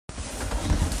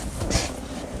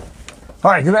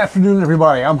Hi, good afternoon,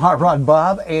 everybody. I'm Hot Rod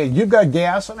Bob, and you've got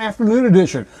gas, an afternoon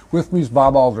edition. With me is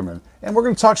Bob Alderman, and we're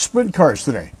going to talk sprint cars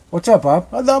today. What's up, Bob?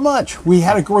 Not much. We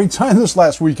had a great time this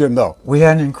last weekend, though. We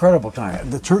had an incredible time.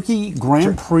 The Turkey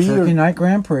Grand Prix. Turkey Night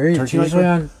Grand Prix. It's Turkey Night usually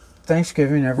Grand- on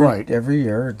Thanksgiving every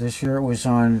year. This year it was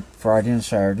on Friday and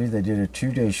Saturday. They did a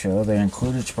 2-day show. They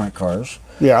included sprint cars.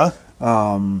 Yeah.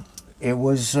 It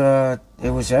was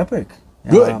epic.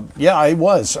 Good. Yeah, it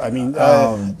was. I mean,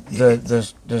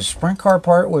 the sprint car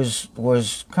part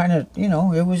was kind of,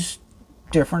 it was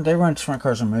different. They run sprint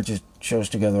cars and midget shows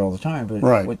together all the time, but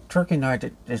right. with Turkey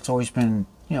Night, it's always been,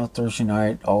 Thursday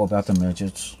night, all about the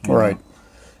midgets. Right.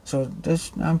 So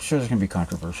I'm sure there's going to be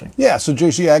controversy. Yeah, so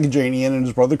J.C. Agajanian and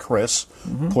his brother Chris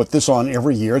put this on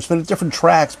every year. It's been at different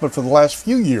tracks, but for the last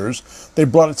few years, they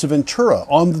brought it to Ventura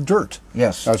on the dirt.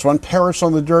 Yes. It's run Paris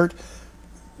on the dirt.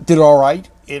 Did all right.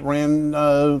 It ran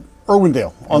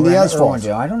Irwindale on the asphalt.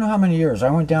 Irwindale. I don't know how many years. I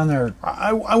went down there.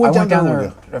 I went down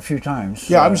there a few times.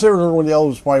 Yeah, I was there at Irwindale. It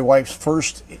was my wife's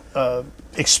first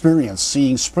experience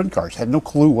seeing sprint cars. Had no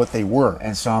clue what they were.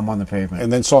 And saw them on the pavement.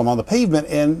 And then saw them on the pavement,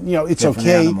 and it's Different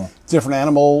okay. Animal. Different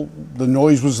animal. The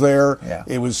noise was there. Yeah.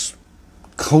 It was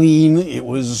clean. It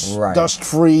was dust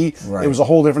free. Right. It was a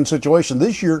whole different situation.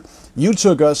 This year, you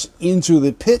took us into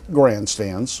the pit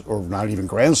grandstands, or not even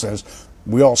grandstands.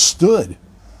 We all stood,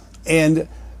 and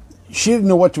she didn't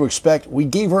know what to expect. We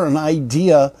gave her an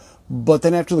idea, but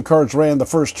then after the cars ran the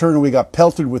first turn and we got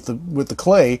pelted with the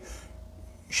clay,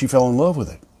 she fell in love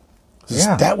with it.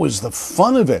 Yeah. That was the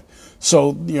fun of it.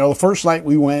 So, the first night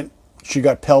we went, she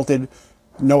got pelted,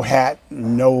 no hat,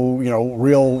 no,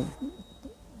 real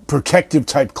protective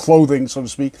type clothing, so to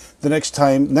speak. The next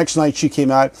night she came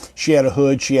out, she had a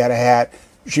hood, she had a hat,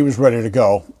 she was ready to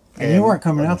go. And you weren't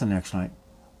coming out the next night.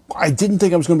 I didn't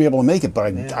think I was going to be able to make it,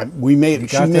 but we made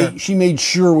it. She made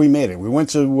sure we made it. We went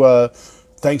to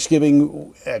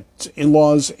Thanksgiving at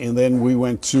in-laws, and then we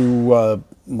went to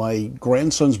my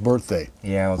grandson's birthday.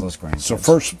 Yeah, all those grandsons. So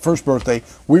first birthday,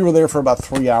 we were there for about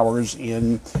 3 hours,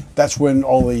 and that's when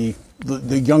all the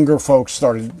younger folks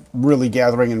started really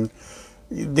gathering, and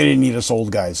they didn't need us old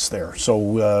guys there.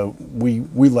 So we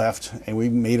left, and we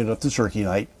made it up to Turkey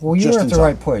Night. Well, you were at the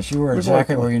right place. You were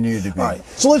exactly where you needed to be. All right.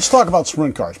 So let's talk about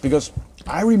sprint cars, because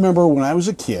I remember when I was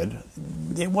a kid,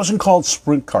 it wasn't called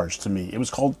sprint cars to me. It was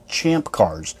called champ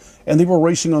cars, and they were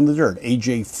racing on the dirt.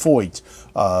 A.J. Foyt,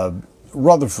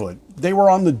 Rutherford, they were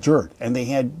on the dirt, and they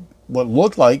had what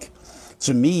looked like,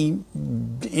 to me,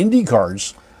 Indy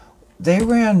cars. They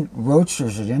ran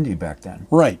roadsters at Indy back then.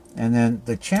 Right. And then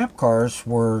the champ cars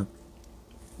were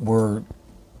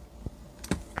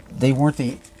they weren't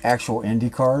the actual Indy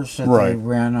cars that they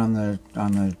ran on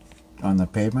the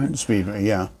pavement. Speed,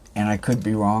 yeah. And I could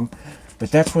be wrong, but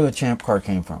that's where the champ car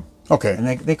came from. Okay. And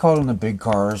they called them the big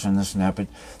cars and this and that, but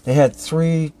they had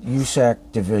 3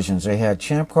 USAC divisions. They had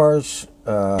champ cars,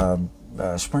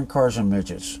 sprint cars, and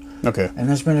midgets. Okay. And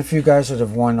there's been a few guys that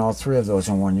have won all 3 of those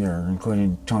in 1 year,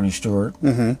 including Tony Stewart.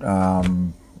 And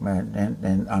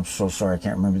I'm so sorry I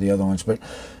can't remember the other ones, but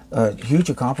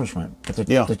huge accomplishment. But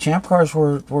the champ cars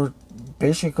were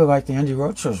basically like the Indy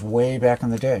Roadsters way back in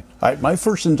the day. My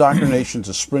first indoctrination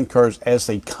to sprint cars, as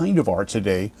they kind of are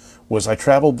today, was I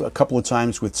traveled a couple of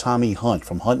times with Tommy Hunt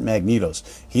from Hunt Magnetos.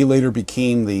 He later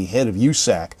became the head of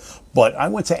USAC, but I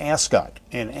went to Ascot,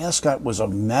 and Ascot was a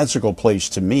magical place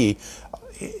to me.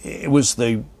 It was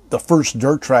the first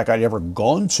dirt track I'd ever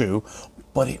gone to,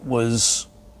 but it was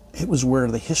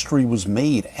where the history was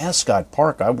made. Ascot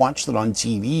Park, I watched it on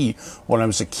TV when I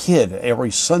was a kid every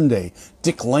Sunday.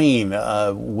 Dick Lane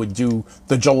would do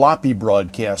the jalopy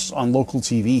broadcasts on local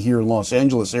TV here in Los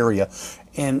Angeles area,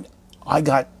 and I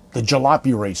got the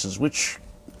jalopy races, which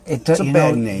it's a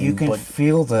bad name. You can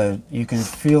feel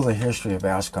the history of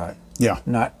Ascot. Yeah.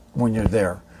 Not when you're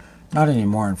there, not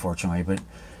anymore, unfortunately, but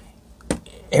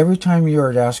every time you were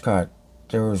at Ascot,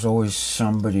 there was always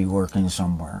somebody working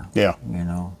somewhere. Yeah.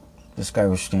 This guy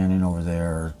was standing over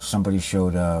there, somebody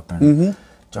showed up, and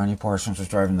Johnny Parsons was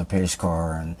driving the pace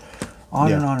car, and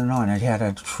on and on and on. It had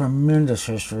a tremendous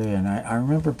history, and I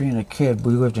remember being a kid,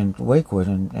 we lived in Lakewood,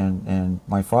 and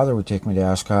my father would take me to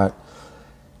Ascot,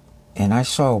 and I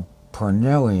saw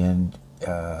Parnelli and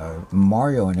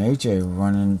Mario and AJ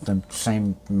running the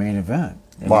same main event.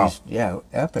 It was,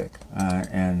 epic.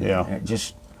 It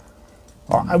just...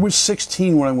 I was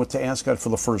 16 when I went to Ascot for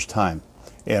the first time.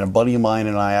 And a buddy of mine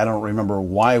and I don't remember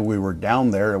why we were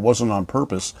down there. It wasn't on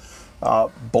purpose.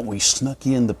 But we snuck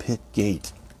in the pit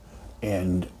gate.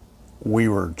 And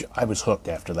I was hooked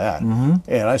after that.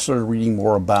 And I started reading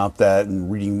more about that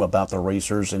and reading about the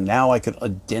racers, and now I could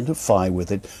identify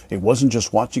with it. It wasn't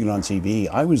just watching it on TV.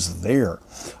 I was there.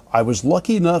 I was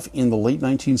lucky enough in the late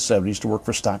 1970s to work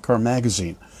for Stock Car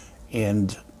Magazine,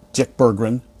 and Dick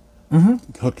Berggren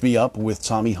hooked me up with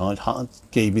Tommy Hunt. Hunt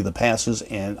gave me the passes,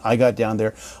 and I got down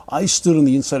there. I stood on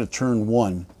the inside of turn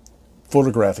 1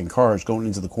 photographing cars going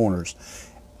into the corners.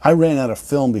 I ran out of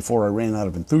film before I ran out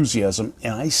of enthusiasm,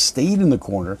 and I stayed in the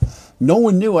corner. No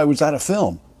one knew I was out of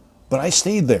film, but I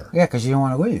stayed there. Yeah, because you don't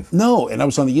want to leave. No, and I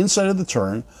was on the inside of the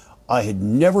turn. I had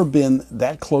never been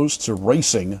that close to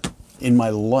racing in my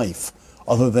life,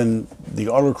 other than the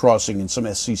autocrossing and some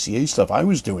SCCA stuff I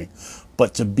was doing.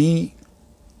 But to be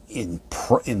in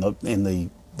the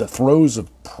throes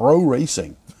of pro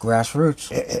racing,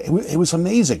 Grassroots. it was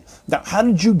amazing. Now, how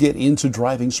did you get into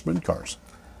driving sprint cars?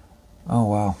 Oh,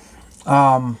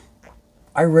 wow.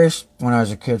 I raced when I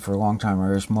was a kid for a long time. I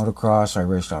raced motocross, I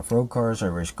raced off-road cars, I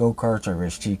raced go-karts, I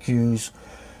raced TQs.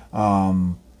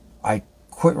 I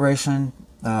quit racing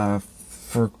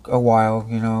for a while,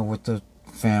 with the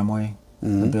family,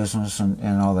 the business,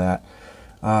 and all that.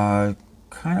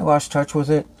 Kind of lost touch with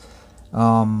it.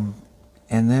 And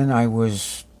then I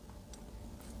was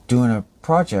doing a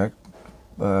project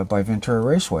by Ventura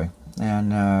Raceway,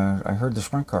 and I heard the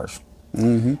sprint cars.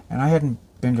 And I hadn't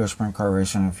been to a sprint car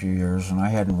race in a few years, and I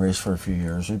hadn't raced for a few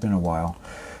years. It'd been a while.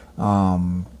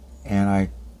 And I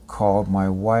called my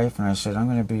wife, and I said, I'm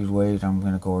going to be late. I'm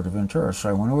going to go over to Ventura. So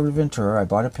I went over to Ventura. I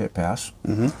bought a pit pass.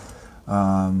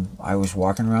 I was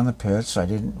walking around the pits. I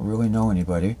didn't really know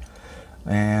anybody.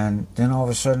 And then all of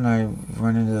a sudden, I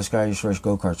run into this guy I used to race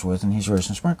go-karts with, and he's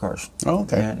racing sprint cars. Oh,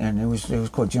 okay. And it was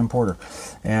cool, Jim Porter.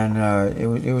 And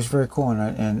it was very cool.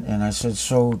 And I said,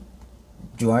 so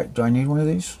do I need one of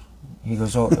these? He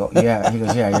goes, oh yeah. He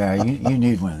goes, yeah, you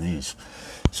need one of these.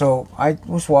 So I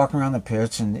was walking around the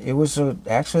pits, and it was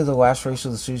actually the last race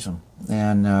of the season.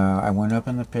 And I went up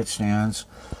in the pit stands,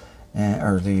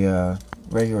 or the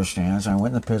regular stands. I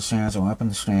went in the pit stands, I went up in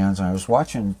the stands, and I was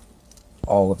watching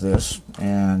all of this.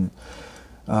 And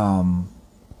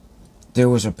there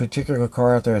was a particular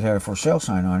car out there that had a for sale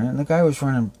sign on it, and the guy was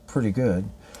running pretty good.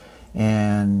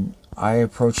 And I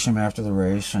approached him after the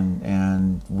race,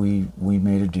 and we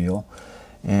made a deal.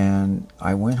 And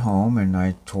I went home, and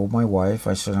I told my wife,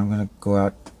 I said, I'm going to go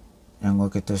out and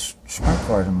look at this sprint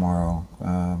car tomorrow.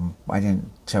 I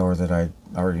didn't tell her that I'd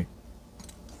already,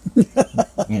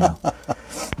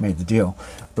 made the deal.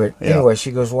 But anyway,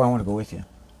 she goes, well, I want to go with you.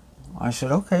 I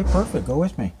said, okay, perfect, go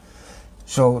with me.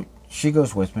 So she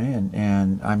goes with me,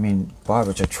 and I mean, Bob,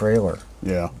 it's a trailer.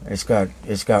 Yeah. It's got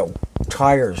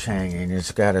tires hanging.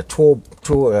 It's got a tool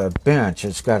bench.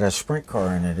 It's got a sprint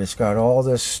car in it. It's got all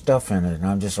this stuff in it. And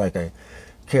I'm just like a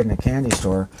kid in a candy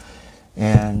store.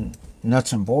 And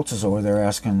Nuts and Bolts is over there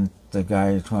asking the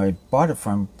guy who I bought it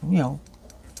from,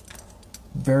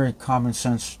 very common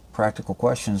sense, practical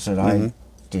questions that I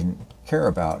didn't care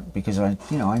about, because I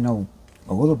know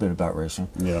a little bit about racing.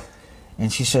 Yeah.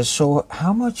 And she says, so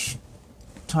how much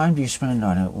time do you spend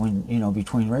on it when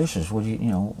between races? What do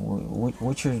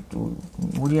what do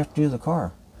you have to do to the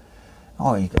car?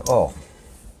 I'll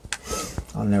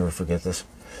never forget this.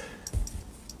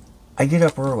 I get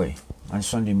up early on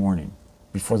Sunday morning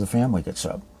before the family gets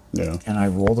up. Yeah. And I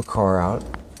roll the car out,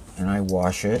 and I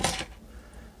wash it,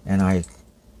 and I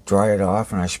dry it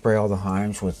off, and I spray all the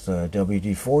Heims with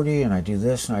WD-40, and I do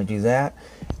this and I do that,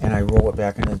 and I roll it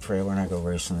back into the trailer, and I go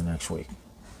racing the next week.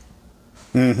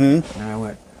 And I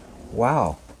went,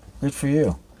 wow, good for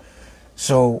you.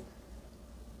 So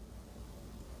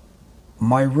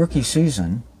my rookie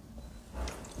season,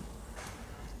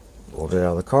 rolled it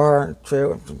out of the car,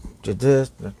 trailer, did this,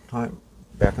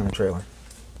 back in the trailer.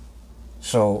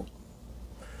 So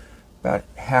about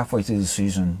halfway through the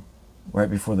season, right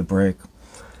before the break,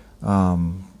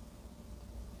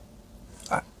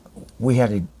 we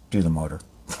had to do the motor.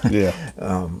 Yeah.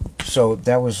 So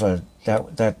that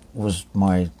was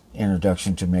my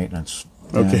introduction to maintenance.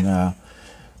 Okay. And,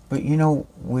 but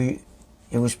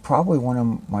it was probably one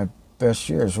of my best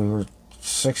years. We were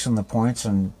 6th in the points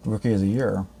and Rookie of the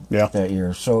Year that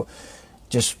year. So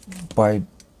just by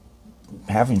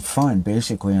having fun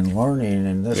basically and learning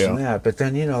and this and that. But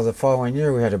then the following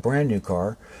year we had a brand new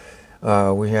car.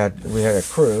 We had a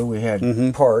crew, we had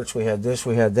parts, we had this,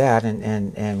 we had that,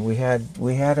 and we had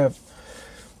a,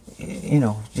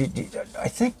 I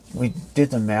think we did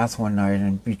the math one night,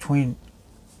 and between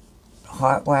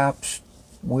hot laps,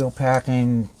 wheel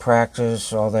packing,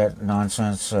 practice, all that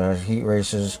nonsense, heat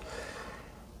races,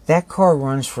 that car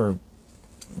runs for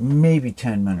maybe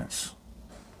 10 minutes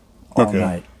all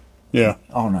night. Yeah.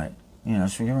 All night. You know,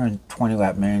 so you're in 20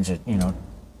 lap mains at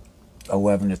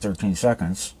 11 to 13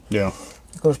 seconds. Yeah.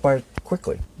 It goes by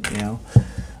quickly. You know,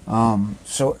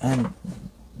 so and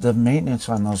the maintenance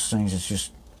on those things is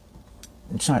just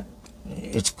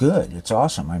it's good. It's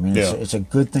awesome. I mean, it's a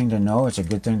good thing to know. It's a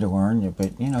good thing to learn.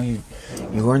 But you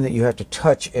learn that you have to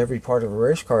touch every part of a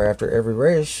race car after every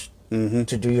race to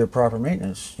do your proper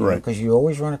maintenance. Right. Because you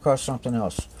always run across something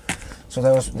else. So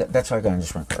that's how I got into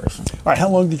sprint car racing. All right. How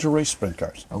long did you race sprint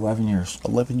cars? 11 years.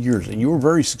 11 years, and you were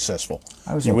very successful.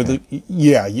 I was you okay.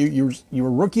 You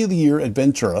were rookie of the year at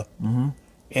Ventura,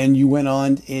 and you went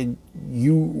on and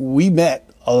we met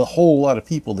a whole lot of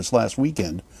people this last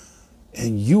weekend,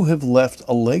 and you have left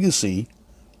a legacy,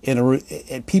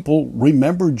 and people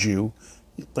remembered you,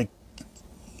 like,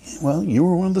 well, you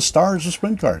were one of the stars of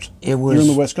sprint cars. It was here on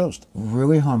the West Coast.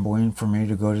 Really humbling for me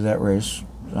to go to that race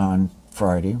on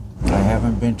Friday. I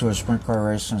haven't been to a sprint car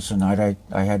race since the night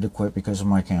I had to quit because of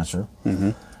my cancer.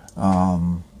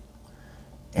 And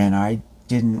I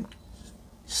didn't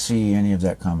see any of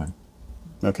that coming.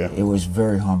 Okay. It was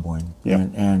very humbling. Yeah.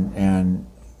 And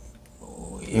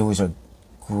it was a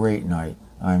great night.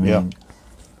 I mean,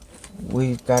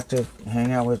 we got to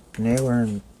hang out with Naylor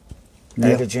and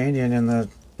Agajanian in the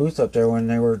booth up there when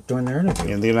they were doing their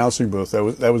interview. In the announcing booth.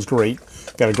 That was great.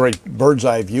 Got a great bird's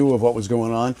eye view of what was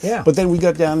going on. Yeah. But then we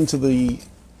got down into the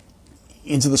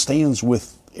stands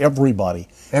with everybody.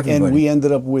 And we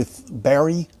ended up with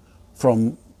Barry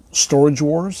from Storage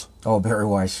Wars. Oh, Barry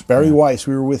Weiss. Barry Weiss.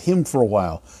 We were with him for a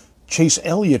while. Chase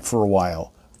Elliott for a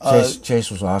while.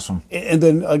 Chase was awesome. And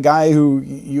then a guy who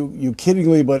you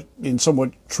kiddingly but in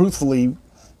somewhat truthfully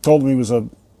told me was a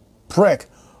prick,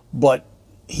 but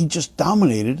he just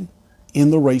dominated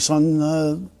in the race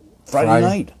on Friday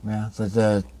night. Yeah,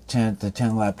 the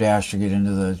 10 lap dash to get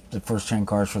into the first 10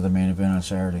 cars for the main event on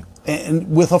Saturday.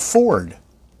 And with a Ford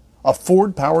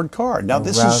powered car. Now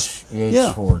this Roush is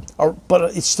Yates Ford.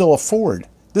 But it's still a Ford.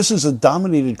 This is a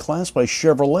dominated class by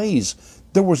Chevrolets.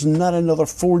 There was not another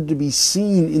Ford to be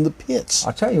seen in the pits.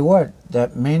 I'll tell you what,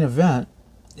 that main event,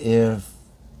 if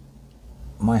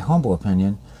my humble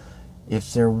opinion,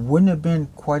 if there wouldn't have been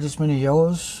quite as many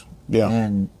yellows,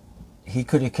 and he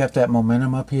could have kept that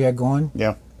momentum up he had going,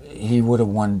 he would have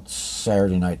won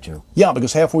Saturday night too. Yeah,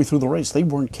 because halfway through the race, they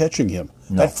weren't catching him.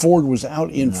 No. That Ford was out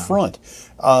in front,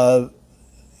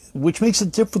 which makes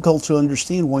it difficult to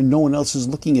understand why no one else is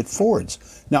looking at Fords.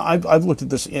 Now, I've looked at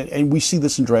this, and we see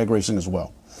this in drag racing as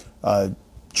well.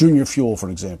 Junior Fuel, for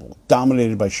example,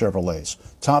 dominated by Chevrolets.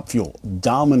 Top Fuel,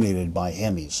 dominated by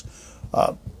Hemis.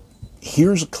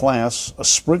 Here's a class, a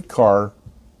sprint car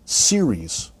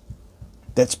series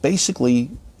that's basically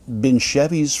been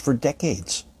Chevys for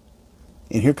decades.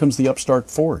 And here comes the upstart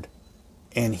Ford.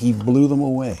 And he blew them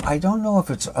away. I don't know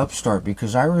if it's upstart,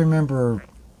 because I remember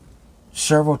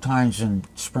several times in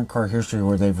sprint car history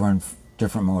where they've run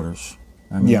different motors.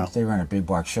 I mean, they ran a big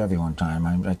block Chevy one time.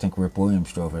 I think Rip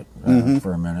Williams drove it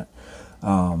for a minute.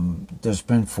 There's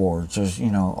been Fords, there's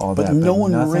all that. But no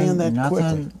one ran that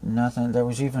quickly. Nothing. There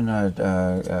was even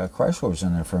a Chrysler was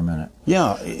in there for a minute.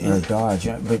 Yeah, or a Dodge.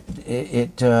 But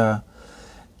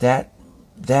that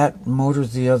motor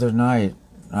the other night,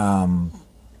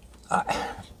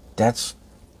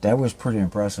 that was pretty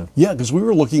impressive. Yeah, because we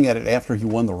were looking at it after he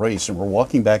won the race, and we're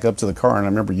walking back up to the car, and I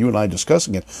remember you and I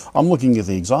discussing it. I'm looking at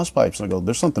the exhaust pipes, and I go,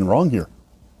 "There's something wrong here."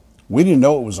 We didn't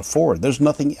know it was a Ford. There's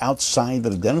nothing outside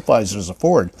that identifies it as a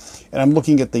Ford. And I'm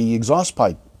looking at the exhaust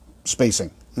pipe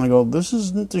spacing. And I go, this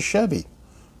isn't a Chevy.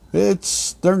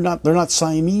 They're not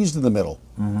Siamese in the middle.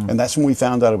 And that's when we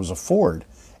found out it was a Ford.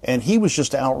 And he was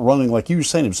just out running, like you were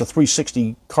saying, it was a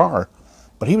 360 car,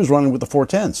 but he was running with the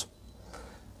 410s.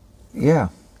 Yeah.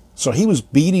 So he was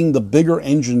beating the bigger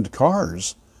engined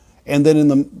cars. And then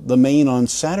in the main on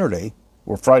Saturday,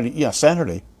 or Friday,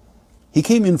 Saturday, he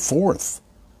came in fourth.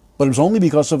 But it was only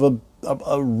because of a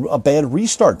bad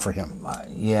restart for him.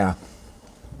 Yeah,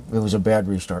 it was a bad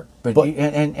restart. But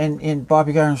and Bob,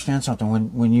 you got to understand something.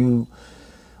 When you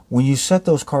set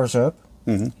those cars up,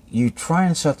 you try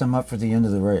and set them up for the end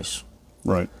of the race.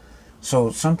 Right.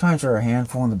 So sometimes they're a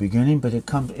handful in the beginning, but it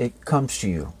comes to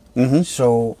you.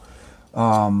 So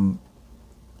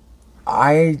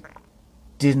I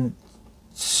didn't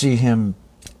see him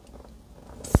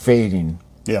fading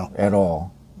at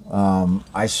all.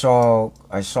 I saw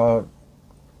a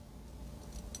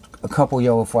couple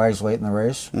yellow flags late in the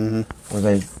race where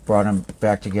they brought him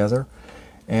back together,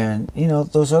 and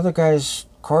those other guys'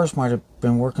 cars might have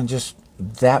been working just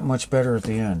that much better at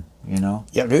the end.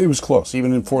 Yeah, it was close.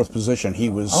 Even in fourth position, he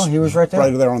was. Oh, he was right there.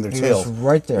 Right there on their tail. He was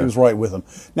right there. He was right with them.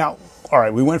 Now, all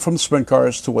right, we went from the sprint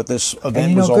cars to what this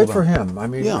event was all good about. for him. I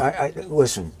mean, I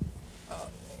listen.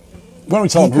 Why don't we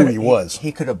tell him who he was?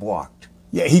 He could have walked.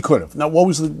 Yeah, he could have. Now, what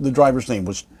was the driver's name?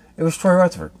 It was Troy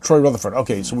Rutherford. Troy Rutherford.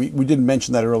 Okay, so we didn't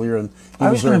mention that earlier, and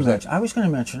I was going to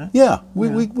mention it. Yeah,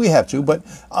 we have to, but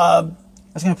I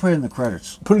was going to put it in the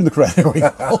credits. Put it in the credits. There we go.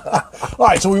 All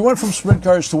right, so we went from sprint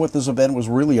cars to what this event was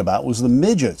really about, was the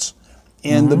midgets.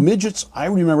 And the midgets, I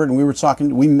remembered, and we were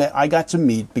talking, I got to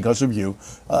meet, because of you,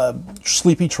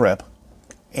 Sleepy Tripp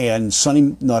and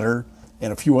Sonny Nutter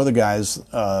and a few other guys.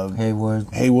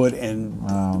 Haywood,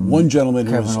 and one gentleman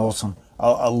who was Olson.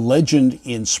 A legend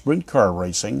in sprint car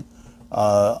racing.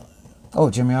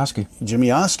 Jimmy Oskey. Jimmy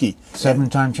Oskey.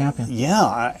 7-time champion.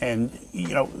 Yeah, and,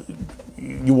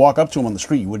 you walk up to him on the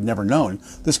street, you would have never known.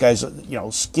 This guy's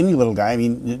a, skinny little guy. I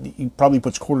mean, he probably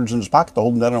puts quarters in his pocket to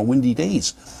hold them down on windy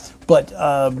days. But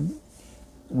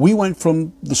we went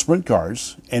from the sprint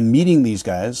cars and meeting these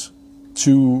guys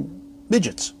to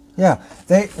midgets. Yeah,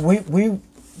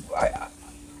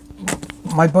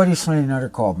 my buddy Sonny Nutter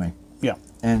called me. Yeah.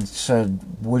 And said,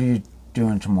 "What are you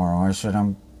doing tomorrow?" I said,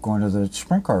 "I'm going to the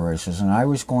sprint car races," and I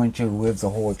was going to live the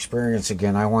whole experience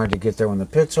again. I wanted to get there when the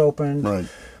pits opened. Right.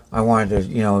 I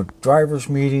wanted to, drivers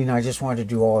meeting. I just wanted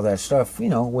to do all of that stuff,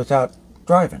 without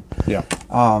driving. Yeah.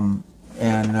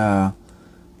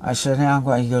 I said, "Hey, I'm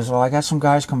glad." He goes, "Well, I got some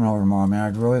guys coming over tomorrow, man.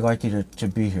 I'd really like you to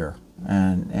be here."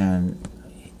 And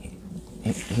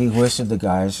he listed the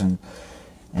guys,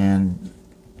 and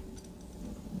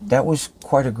that was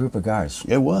quite a group of guys.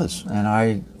 It was. And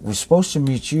I was supposed to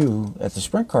meet you at the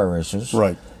sprint car races.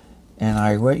 Right. And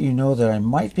I let you know that I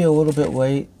might be a little bit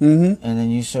late. Mm-hmm. And then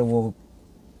you said, "Well,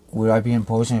 would I be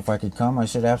imposing if I could come?" I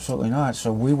said, "Absolutely not."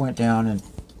 So we went down and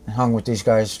hung with these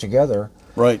guys together.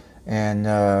 Right. And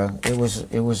it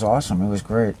was awesome. It was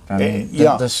great. I mean,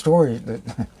 yeah. the story.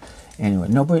 Anyway,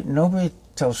 nobody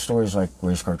tells stories like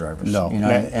race car drivers. No.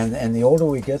 And the older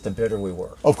we get, the better we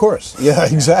were. Of course. Yeah,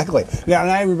 exactly. Yeah, and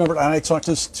I remember, and I talked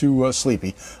to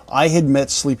Sleepy. I had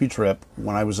met Sleepy Tripp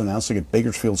when I was announcing at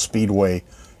Bakersfield Speedway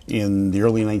in the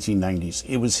early 1990s.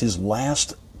 It was his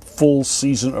last full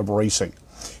season of racing.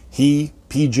 He,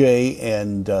 PJ,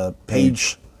 and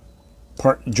Paige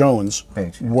Jones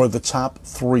were the top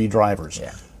 3 drivers.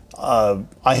 Yeah.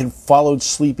 I had followed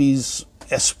Sleepy's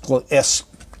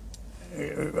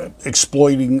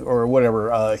exploiting or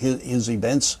whatever his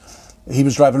events. He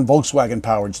was driving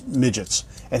Volkswagen-powered midgets,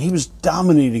 and he was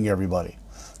dominating everybody.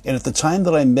 And at the time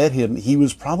that I met him, he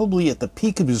was probably at the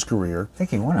peak of his career. I think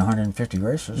he won 150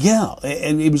 races. Yeah,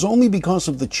 and it was only because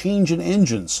of the change in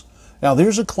engines. Now,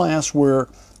 there's a class where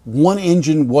one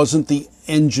engine wasn't the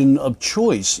engine of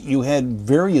choice. You had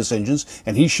various engines,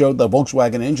 and he showed the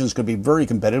Volkswagen engines could be very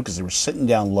competitive because they were sitting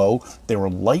down low. They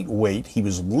were lightweight. He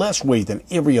was less weight than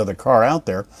every other car out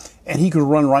there, and he could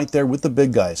run right there with the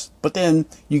big guys. But then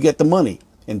you get the money,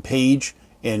 and Paige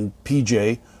and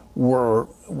PJ were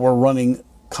running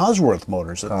Cosworth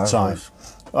motors at the time.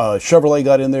 Chevrolet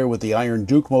got in there with the Iron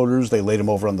Duke motors. They laid them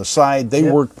over on the side. They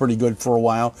worked pretty good for a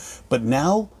while. But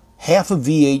now, half a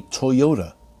V8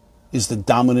 Toyota is the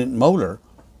dominant motor,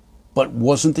 but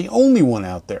wasn't the only one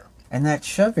out there. And that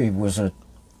Chevy was a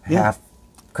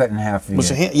cut in half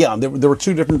V8. There were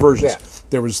 2 different versions. Yeah.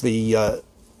 There was the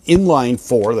inline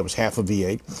 4 that was half a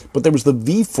V8, but there was the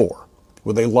V4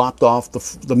 where they lopped off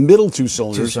the middle 2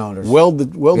 cylinders,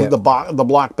 welded the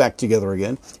block back together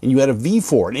again, and you had a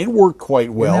V4, and it worked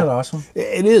quite well. Isn't that awesome?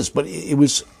 It is, but it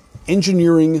was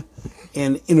engineering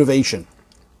and innovation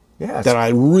that I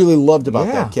really loved about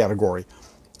that category.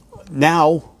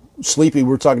 Now, Sleepy, we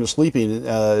were talking to Sleepy,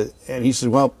 and he said,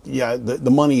 "Well, yeah,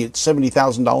 the money at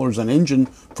 $70,000 an engine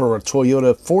for a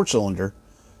Toyota 4-cylinder,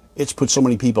 it's put so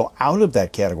many people out of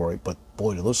that category. But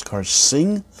boy, do those cars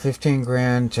sing!"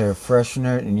 $15,000 to freshen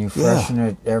it, and you freshen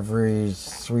it every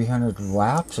 300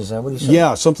 laps. Is that what he said?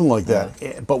 Yeah, something like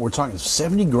that. But we're talking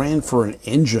 $70,000 for an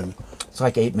engine. It's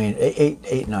like 8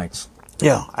 nights.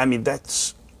 Yeah, I mean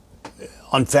that's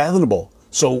unfathomable.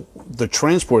 So the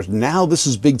transport, now this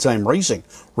is big time racing,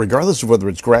 regardless of whether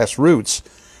it's grassroots.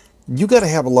 You got to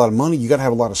have a lot of money. You got to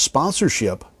have a lot of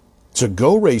sponsorship to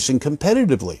go racing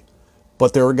competitively.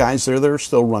 But there are guys there that are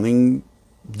still running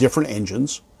different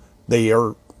engines. They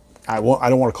are, I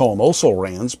don't want to call them also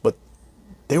rans, but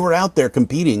they were out there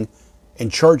competing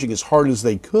and charging as hard as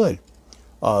they could.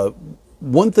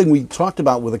 One thing we talked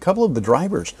about with a couple of the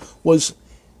drivers was,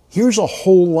 here's a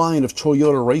whole line of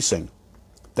Toyota racing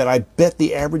that I bet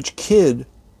the average kid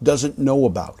doesn't know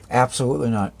about. Absolutely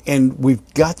not. And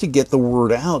we've got to get the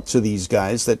word out to these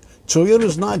guys that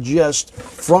Toyota's not just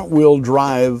front-wheel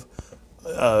drive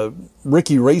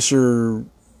Ricky Racer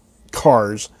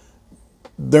cars.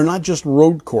 They're not just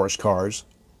road course cars.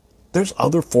 There's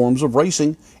other forms of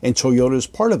racing, and Toyota is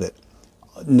part of it.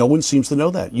 No one seems to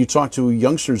know that. You talk to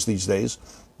youngsters these days,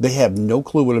 they have no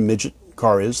clue what a midget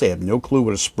car is. They have no clue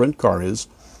what a sprint car is.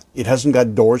 It hasn't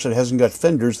got doors. It hasn't got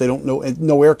fenders. They don't know,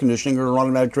 no air conditioning or an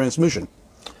automatic transmission.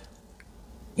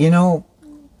 You know,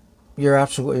 you're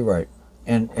absolutely right.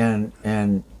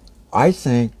 And I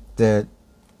think that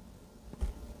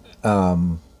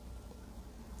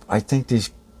I think these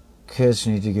kids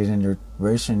need to get into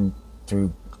racing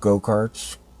through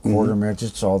go-karts, quarter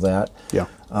midgets, all that. Yeah.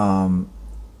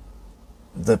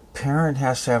 The parent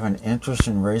has to have an interest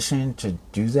in racing to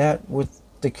do that with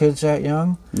the kids that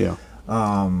young. Yeah.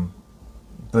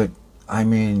 But I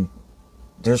mean,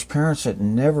 there's parents that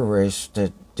never raced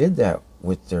that did that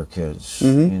with their kids,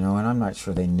 you know, and I'm not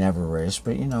sure they never raced,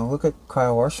 but you know, look at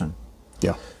Kyle Larson.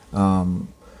 Yeah.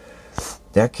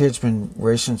 That kid's been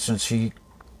racing since he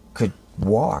could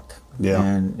walk. Yeah.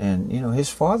 And you know, his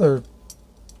father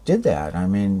did that. I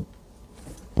mean,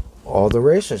 all the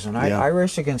races. And I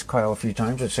raced against Kyle a few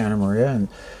times at Santa Maria, and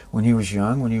when he was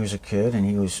young, when he was a kid, and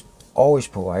he was always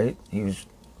polite. He was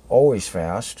always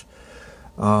fast.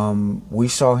 We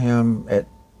saw him at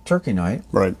Turkey Night.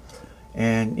 Right.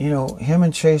 And, you know, him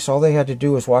and Chase, all they had to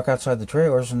do was walk outside the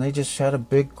trailers, and they just had a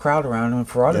big crowd around him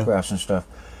for autographs and stuff.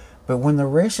 But when the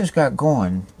races got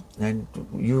going, and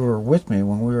you were with me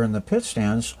when we were in the pit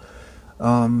stands,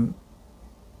 other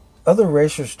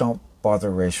racers don't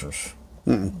bother racers.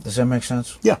 Does that make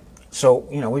sense? Yeah. So,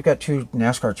 you know, we've got 2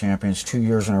 NASCAR champions 2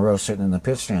 years in a row sitting in the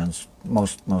pit stands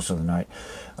most of the night.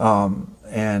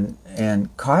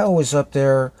 And Kyle was up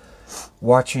there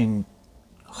watching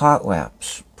hot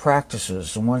laps,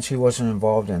 practices, the ones he wasn't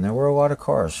involved in. There were a lot of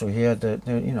cars, so he had to,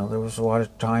 you know, there was a lot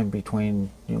of time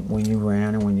between when you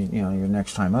ran and when you know, your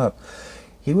next time up.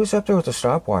 He was up there with a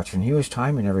stopwatch and he was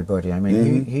timing everybody. I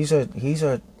mean, he's a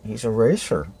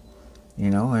racer, you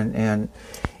know, and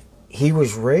he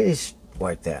was raised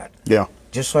like that. Yeah.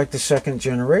 Just like the second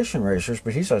generation racers,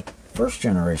 but he's a first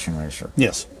generation racer.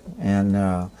 Yes. And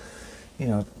you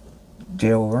know,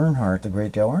 Dale Earnhardt, the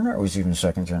great Dale Earnhardt, was even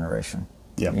second generation.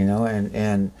 Yeah. You know,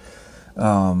 and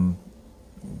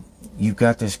you've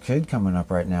got this kid coming up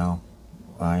right now.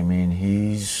 I mean,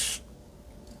 he's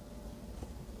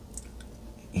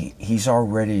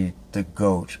already the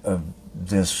GOAT of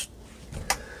this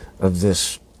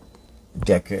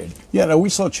decade. Yeah, no, we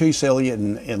saw Chase Elliott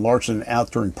and Larson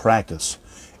out during practice.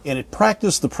 And at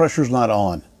practice, the pressure's not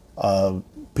on.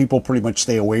 People pretty much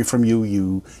stay away from you.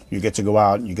 You get to go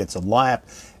out and you get to lap.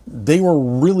 They were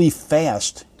really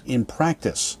fast in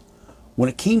practice. When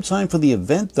it came time for the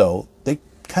event, though, they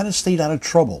kind of stayed out of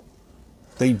trouble.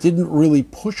 They didn't really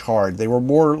push hard. They were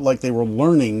more like they were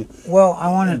learning. Well,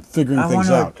 I want to figuring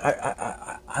things out.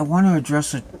 I want to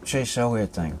address the Chase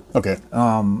Elliott thing. Okay.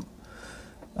 I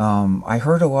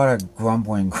heard a lot of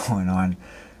grumbling going on,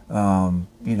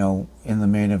 you know, in the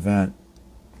main event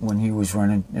when he was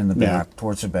running in the back,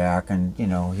 towards the back, and you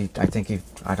know,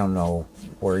 I don't know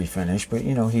where he finished, but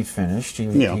you know, he finished. He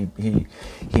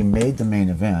made the main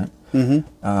event.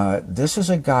 This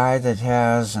is a guy that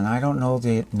has, and I don't know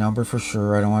the number for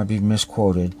sure. I don't want to be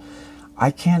misquoted. I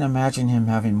can't imagine him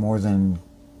having more than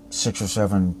 6 or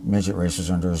 7 midget races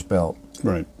under his belt.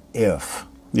 Right. If.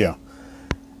 Yeah.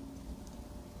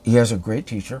 He has a great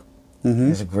teacher. He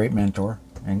has a great mentor,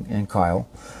 and Kyle,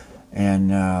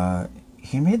 and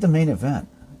he made the main event.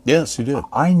 Yes, he did.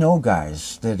 I know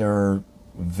guys that are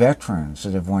veterans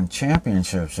that have won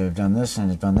championships, that have done this and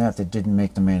have done that didn't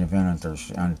make the main event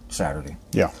on Saturday.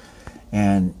 Yeah.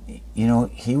 And you know,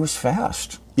 he was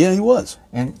fast. Yeah, he was.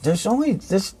 And there's only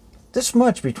this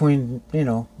much between, you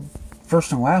know,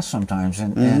 first and last sometimes,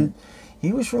 and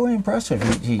he was really impressive.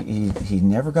 He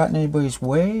never got in anybody's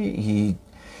way.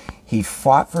 He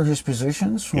fought for his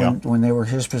positions when they were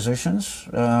his positions,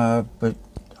 but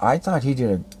I thought he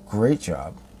did a great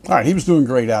job. All right, he was doing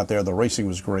great out there. The racing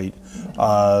was great.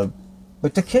 But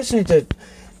the kids need to.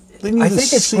 I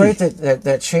think it's great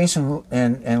that Chase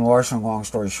and Larson, long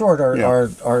story short,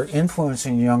 are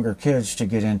influencing younger kids to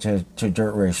get into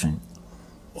dirt racing.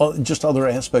 Well, just other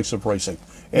aspects of racing.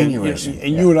 And you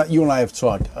and I have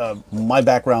talked. My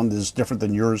background is different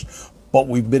than yours, but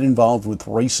we've been involved with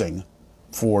racing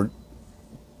for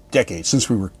decades, since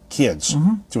we were kids,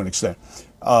 to an extent.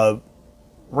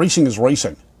 Racing is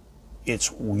racing.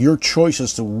 It's your choice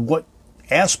as to what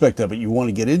aspect of it you want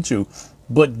to get into,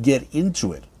 but get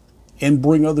into it and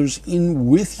bring others in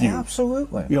with you.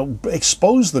 Absolutely. You know,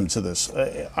 expose them to this.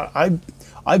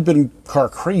 I've been car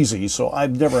crazy, so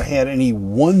I've never had any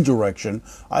one direction.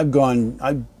 I've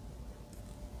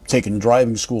taken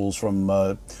driving schools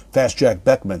from Fast Jack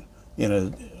Beckman in a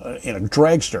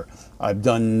dragster. I've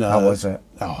done. How was that?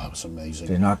 Oh, that was amazing.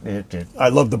 Did I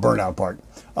love the burnout part.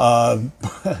 And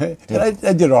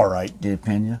I did all right. did it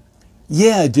pin you?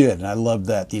 Yeah, I did, and I loved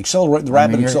that. The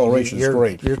rapid acceleration is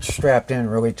great. You're strapped in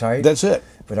really tight. That's it.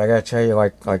 But I gotta tell you,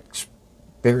 like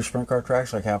bigger sprint car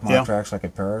tracks, like half mile Yeah. tracks, like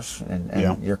at Paris, and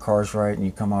Yeah. your car's right, and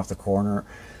you come off the corner,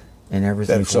 and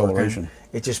everything's acceleration. working.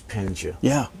 It just pins you.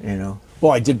 Yeah. You know.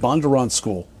 Well, I did Bondurant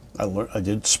school. I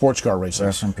did sports car racing.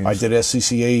 Rest in peace. I did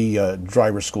SCCA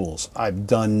driver schools. I've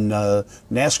done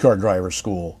NASCAR driver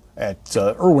school at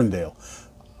Irwindale.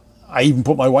 I even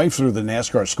put my wife through the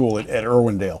NASCAR school at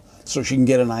Irwindale so she can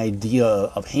get an idea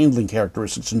of handling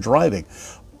characteristics and driving.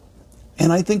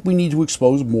 And I think we need to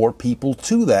expose more people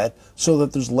to that so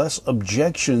that there's less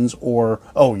objections or,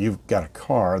 oh, you've got a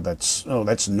car that's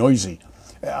noisy.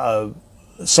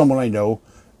 Someone I know,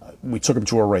 we took him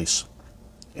to a race,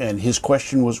 and his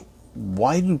question was,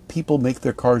 why do people make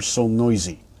their cars so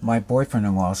noisy? My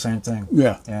boyfriend-in-law, same thing.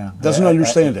 Yeah, Yeah. doesn't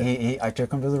understand it. I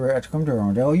took him to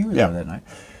Irwindale. Oh, you were Yeah. there that night.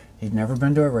 He'd never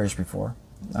been to a race before.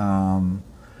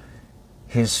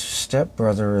 His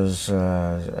stepbrother is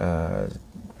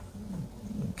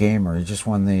gamer. He just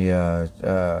won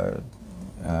the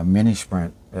mini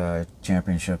sprint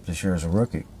championship this year as a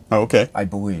rookie. Oh, okay. I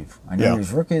believe. I know Yeah. he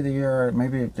was rookie of the year.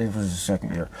 Maybe it was his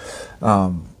second year.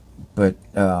 But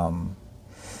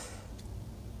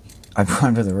I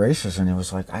gone to the races, and it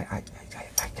was like,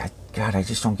 God, I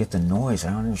just don't get the noise. I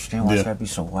don't understand why it's got to be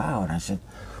so loud. And I said,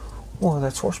 well,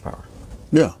 that's horsepower.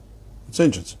 Yeah, it's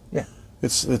engines. Yeah.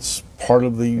 It's part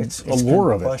of the It's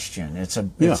allure of it. combustion. It's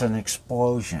an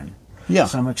explosion. Yeah.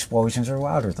 Some explosions are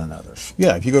louder than others.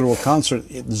 Yeah, if you go to a concert,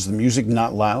 is the music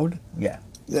not loud? Yeah.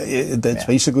 That's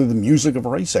basically the music of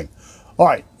racing. All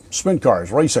right, sprint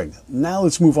cars, racing. Now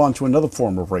let's move on to another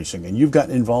form of racing, and you've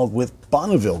gotten involved with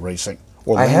Bonneville Racing,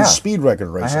 or I Land have. Speed Record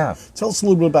Racing. I have. Tell us a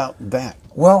little bit about that.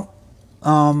 Well,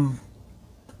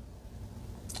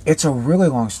 it's a really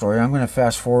long story. I'm going to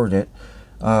fast forward it.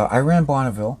 I ran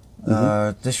Bonneville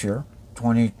this year,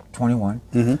 2021,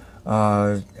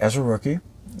 as a rookie.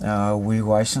 We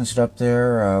licensed up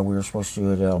there. We were supposed to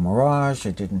do it at El Mirage.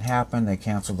 It didn't happen. They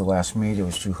canceled the last meet. It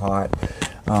was too hot.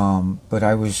 But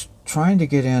I was trying to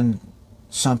get in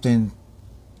something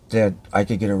that I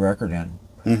could get a record in.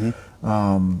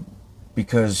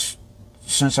 Because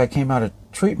since I came out of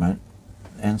treatment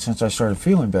and since I started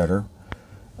feeling better,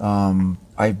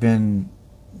 I've been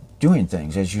doing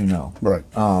things, as you know. Right.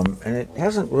 And it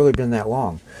hasn't really been that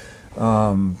long.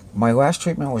 My last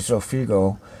treatment was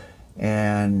Zofigo,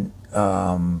 and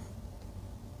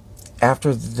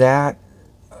after that,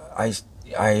 I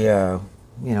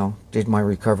did my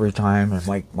recovery time,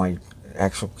 and my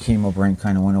actual chemo brain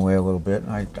kind of went away a little bit.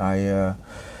 A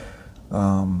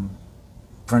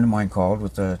friend of mine called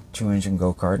with a 2-engine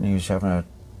go-kart, and he was having a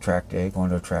track day,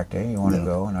 going to a track day. He wanted to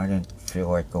go, and I didn't feel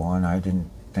like going. I didn't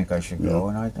think I should go,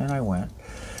 and I went.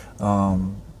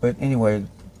 But anyway,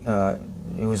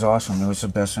 it was awesome. It was the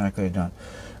best thing I could have done.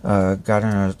 Got in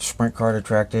a sprint car to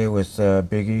track day with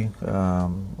Biggie,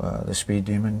 the Speed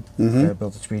Demon.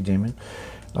 Built the Speed Demon.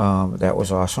 That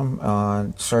was awesome.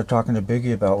 Started talking to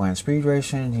Biggie about Land Speed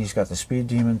Racing. He's got the Speed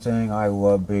Demon thing. I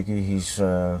love Biggie. He's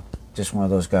just one of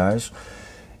those guys.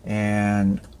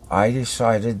 And I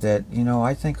decided that,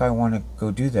 I think I want to go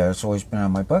do that. It's always been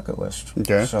on my bucket list.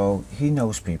 Okay. So he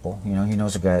knows people. He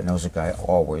knows a guy that knows a guy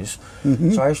always.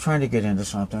 So I was trying to get into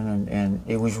something, and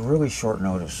it was really short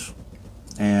notice.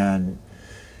 And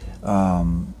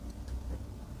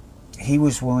he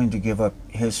was willing to give up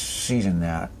his seat in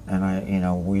that,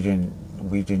 and we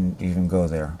didn't even go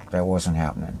there. That wasn't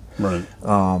happening. Right.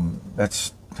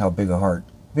 That's how big a heart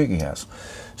Biggie has.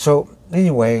 So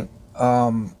anyway,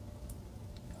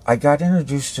 I got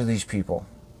introduced to these people,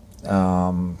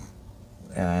 and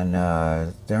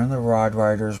they're in the Rod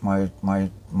Riders. My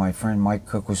friend Mike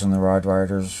Cook was in the Rod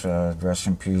Riders. Rest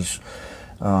in peace.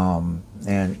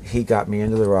 And he got me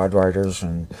into the Rod Riders,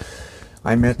 and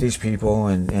I met these people,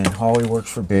 and Holly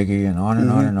works for Biggie, and on and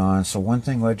on and on. So one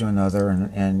thing led to another,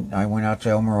 and I went out to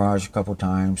El Mirage a couple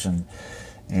times,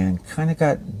 and kind of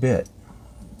got bit,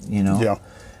 Yeah.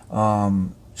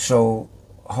 So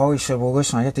Holly said, well,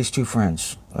 listen, I got these two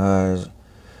friends,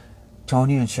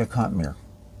 Tony and Chick Huntmere,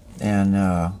 and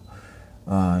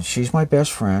she's my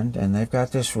best friend, and they've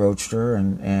got this Roadster,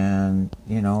 and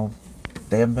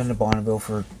they haven't been to Bonneville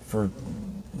for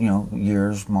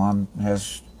years. Mom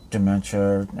has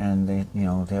dementia, and they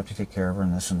have to take care of her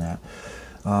and this and that.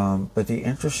 But the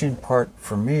interesting part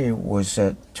for me was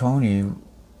that Tony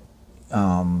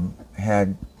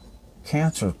had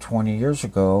cancer 20 years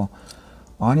ago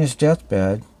on his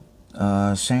deathbed,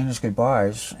 saying his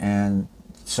goodbyes, and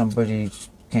somebody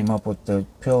came up with the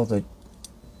pill that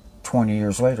 20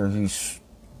 years later he's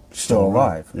still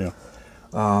alive. Yeah.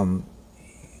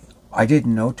 I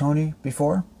didn't know Tony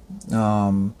before,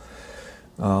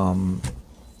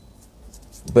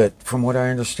 but from what I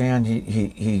understand,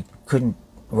 he couldn't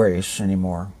race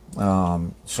anymore.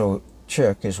 So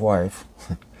Chick, his wife,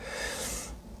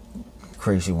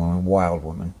 crazy woman, wild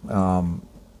woman,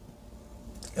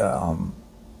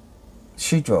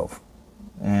 she drove.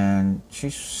 And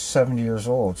she's 70 years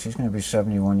old. She's going to be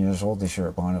 71 years old this year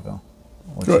at Bonneville,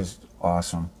 which is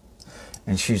awesome.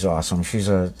 And she's awesome. She's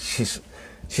a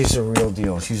real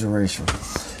deal. She's a racer.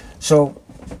 So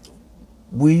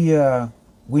we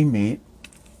meet,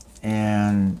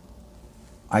 and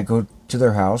I go to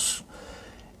their house,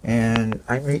 and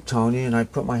I meet Tony, and I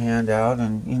put my hand out,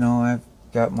 and you know, I've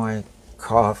got my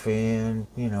coffee, and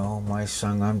you know, my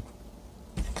son. I'm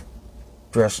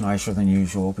dressed nicer than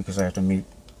usual because I have to meet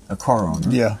a car owner.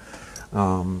 Yeah.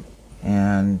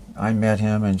 And I met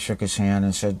him and shook his hand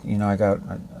and said, you know, I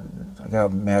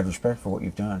got mad respect for what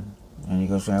you've done. And he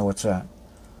goes, yeah, what's that?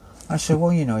 I said,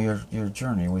 well, you know, your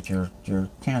journey with your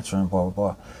cancer and blah, blah,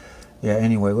 blah. Yeah,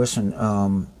 anyway, listen,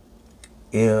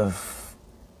 if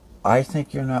I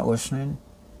think you're not listening,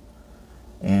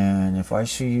 and if I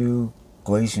see you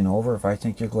glazing over, if I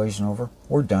think you're glazing over,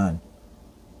 we're done.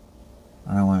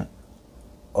 And I went,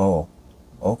 oh,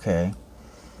 okay.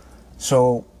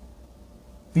 So,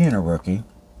 being a rookie,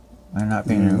 and not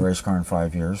being in a race car in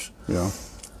 5 years,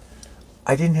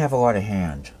 I didn't have a lot of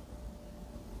hand.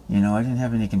 You know, I didn't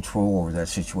have any control over that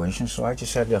situation, so I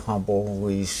just had to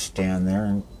humbly stand there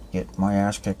and get my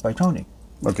ass kicked by Tony.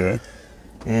 Okay.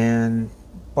 And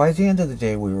by the end of the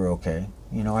day, we were okay.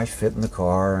 You know, I fit in the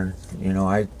car, and, you know,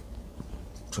 I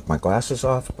took my glasses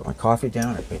off, put my coffee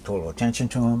down, I paid total attention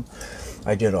to him.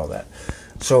 I did all that.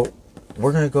 So,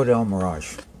 we're going to go to El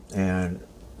Mirage, and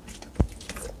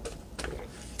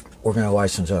we're going to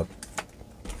license up.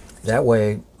 That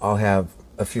way, I'll have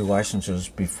a few licenses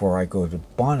before I go to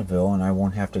Bonneville, and I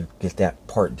won't have to get that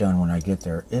part done when I get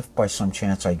there, if by some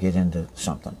chance I get into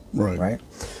something. Right?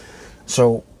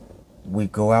 So, we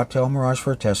go out to El Mirage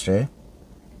for a test day.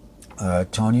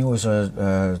 Tony was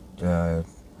a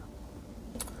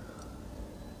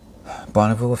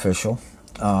Bonneville official,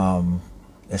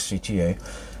 SCTA,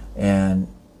 and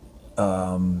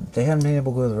they hadn't been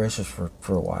able to go to the races for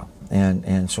a while.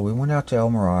 And so we went out to El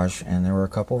Mirage, and there were a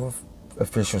couple of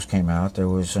officials came out. There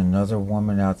was another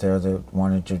woman out there that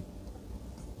wanted to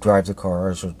drive the car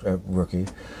as a rookie,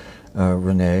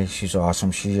 Renee. She's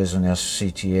awesome. She is an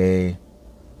SCTA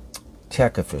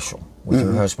tech official with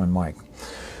her husband, Mike.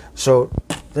 So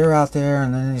they're out there,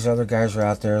 and then these other guys are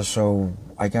out there, so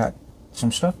I got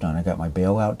some stuff done. I got my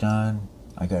bailout done.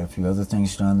 I got a few other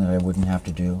things done that I wouldn't have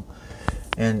to do.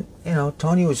 And, you know,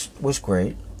 Tony was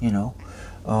great, you know.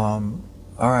 All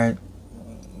right,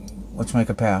 let's make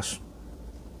a pass.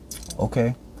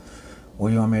 Okay, what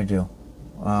do you want me to do?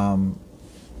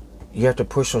 You have to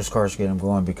push those cars to get them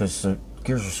going because the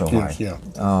gears are so high. Yeah.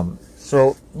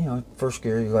 So, you know, first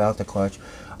gear, you go out the clutch.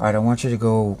 All right, I want you to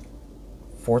go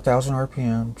 4,000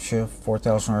 RPM, shift,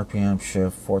 4,000 RPM,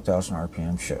 shift, 4,000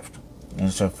 RPM, shift. And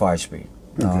it's a 5-speed.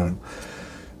 Okay.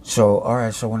 So, all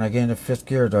right, so when I get into fifth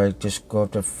gear, do I just go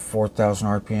up to 4,000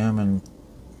 RPM and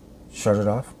shut it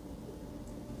off?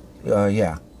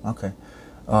 Yeah, okay.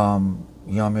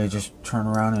 You want me to just turn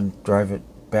around and drive it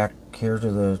back here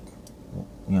to the,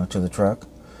 you know, to the truck?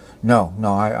 No, I'm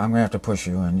going to have to push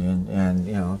you. And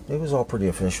you know, it was all pretty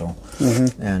official.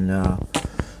 And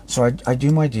so I do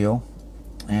my deal,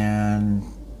 and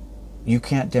you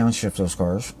can't downshift those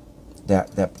cars,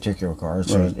 that particular car.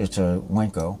 It's a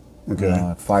Wenco. Okay.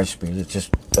 5-speed. It's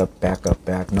just up,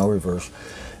 back, no reverse.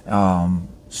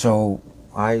 So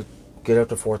I get up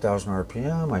to 4,000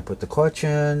 RPM. I put the clutch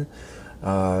in,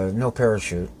 no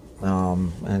parachute,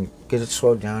 and get it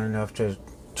slowed down enough to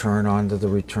turn onto the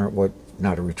return,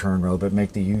 not a return road, but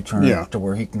make the U-turn to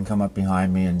where he can come up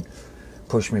behind me and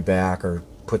push me back or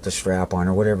put the strap on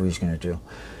or whatever he's going to do.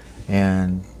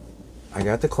 And I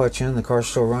got the clutch in, the car's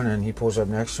still running. He pulls up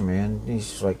next to me and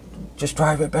he's like, just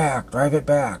drive it back,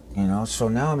 you know. So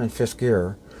now I'm in fifth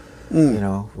gear, you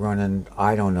know, running,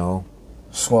 I don't know,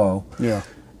 slow. Yeah.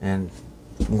 And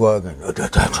lugging.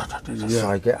 So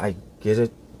I get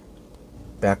it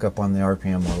back up on the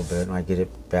RPM a little bit, and I get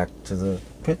it back to the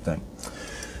pit thing.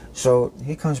 So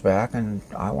he comes back, and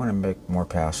I want to make more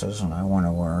passes, and I want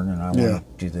to learn, and I want to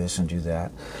do this and do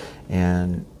that.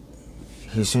 And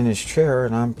he's in his chair,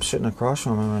 and I'm sitting across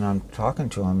from him, and I'm talking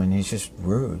to him, and he's just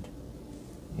rude.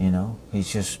 You know,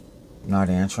 he's just not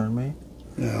answering me.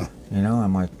 Yeah. You know,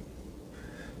 I'm like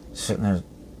sitting there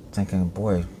thinking,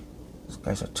 boy, this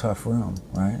guy's a tough room,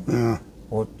 right? Yeah.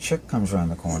 Well, Chick comes around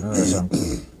the corner as I'm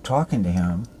talking to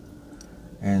him,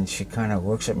 and she kind of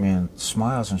looks at me and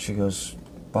smiles, and she goes,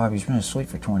 Bobby's been asleep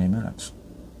for 20 minutes.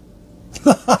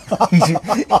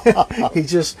 he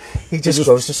just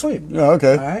goes to sleep. Yeah,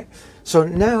 okay. All right. So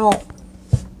now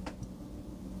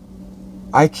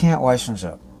I can't license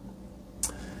up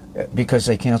because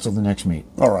they canceled the next meet.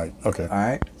 All right. Okay. All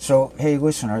right. So hey,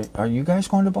 listen, are you guys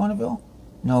going to Bonneville?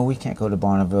 No, we can't go to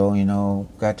Bonneville. You know,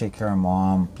 got to take care of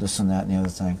Mom, this and that and the other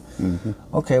thing.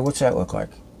 Mm-hmm. Okay, what's that look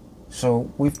like?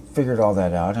 So we figured all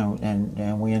that out,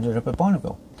 and we ended up at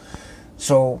Bonneville.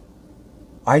 So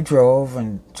I drove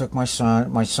and took my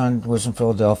son. My son was in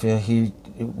Philadelphia. We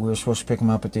were supposed to pick him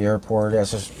up at the airport. It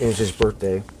was his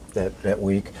birthday that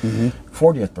week,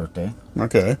 40th birthday.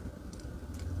 Okay.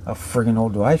 How friggin'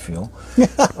 old do I feel?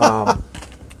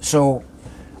 So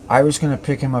I was going to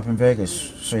pick him up in Vegas,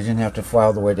 so he didn't have to fly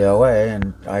all the way to L.A.,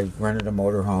 and I rented a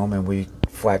motorhome, and we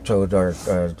flat-towed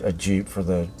a Jeep for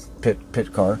the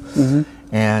pit car,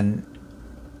 and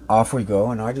off we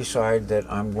go. And I decide that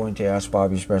I'm going to ask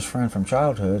Bobby's best friend from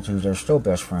childhood, who they're still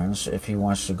best friends, if he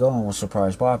wants to go, and we'll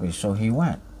surprise Bobby. So he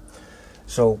went.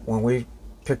 So when we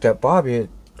picked up Bobby at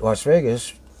Las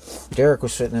Vegas, Derek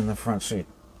was sitting in the front seat.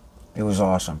 It was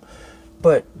awesome.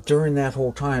 But during that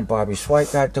whole time, Bobby's flight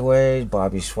got delayed,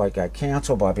 Bobby's flight got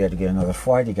canceled, Bobby had to get another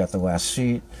flight, he got the last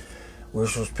seat. We were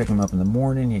supposed to pick him up in the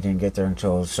morning, he didn't get there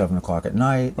until 7 o'clock at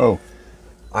night. Oh.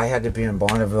 I had to be in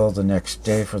Bonneville the next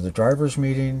day for the driver's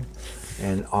meeting,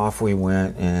 and off we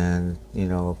went, and, you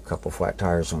know, a couple flat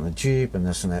tires on the Jeep, and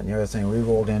this and that and the other thing. We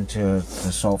rolled into the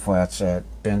Salt Flats at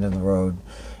Bend in the Road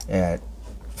at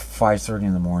 5:30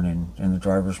 in the morning, and the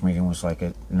driver's meeting was like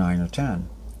at 9 or 10.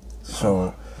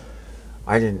 So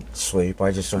I didn't sleep.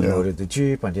 I just unloaded the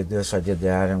Jeep. I did this, I did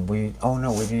that, and we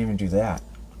didn't even do that.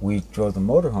 We drove the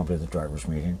motorhome to the driver's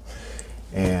meeting,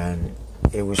 and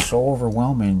it was so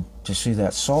overwhelming to see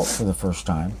that salt for the first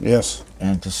time. Yes.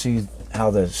 And to see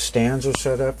how the stands are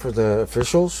set up for the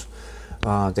officials.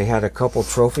 They had a couple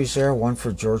trophies there, one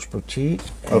for George Petit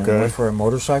and one for a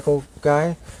motorcycle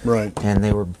guy. Right. And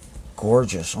they were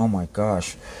gorgeous. Oh my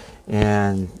gosh.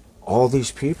 And all these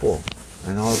people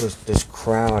and all this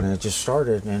crowd, and it just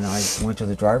started, and I went to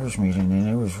the driver's meeting, and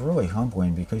it was really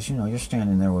humbling because, you know, you're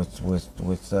standing there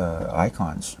with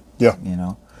icons. Yeah. You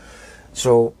know.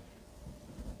 So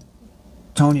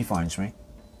Tony finds me,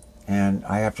 and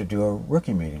I have to do a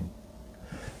rookie meeting.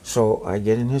 So I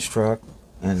get in his truck,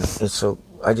 and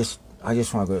I just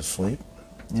want to go to sleep,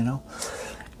 you know.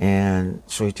 And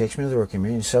so he takes me to the rookie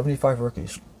meeting, 75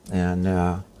 rookies, and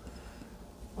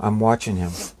I'm watching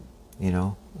him, you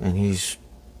know, and he's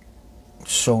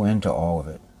so into all of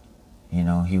it, you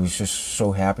know. He was just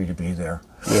so happy to be there.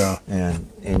 Yeah.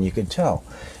 And you could tell.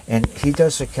 And he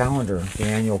does the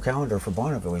annual calendar for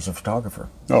Bonneville. He's a photographer.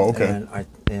 Oh, okay.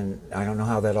 And I don't know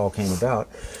how that all came about,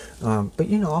 but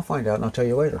you know, I'll find out and I'll tell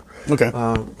you later. Okay.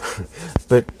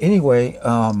 But anyway,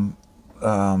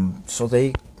 so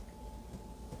they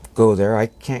go there. I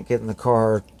can't get in the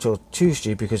car till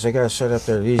Tuesday because they got to set up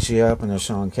their Easy Up, and they're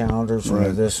selling calendars and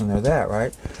they're this and they're that,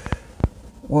 right?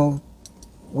 Well,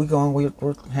 we go and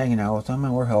we're hanging out with them,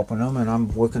 and we're helping them, and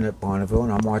I'm looking at Bonneville,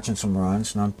 and I'm watching some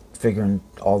runs, and I'm figuring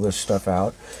all this stuff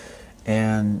out.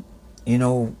 And, you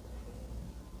know,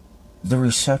 the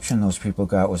reception those people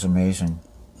got was amazing.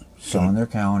 Selling their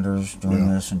calendars, doing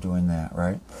this and doing that,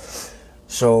 right?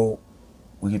 So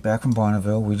we get back from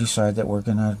Bonneville, we decide that we're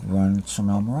going to run some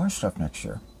El Mirage stuff next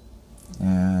year.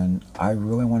 And I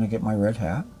really want to get my red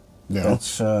hat. Yeah.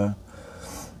 That's,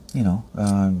 you know,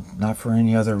 not for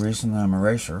any other reason than I'm a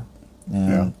racer.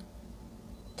 And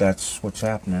that's what's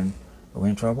happening. Are we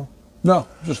in trouble? No,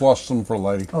 just lost some for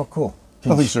lighting. Oh, cool.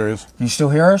 Nothing serious. Can you still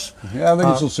hear us? Yeah, I think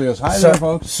you still see us. Hi there,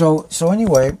 folks. So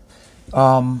anyway,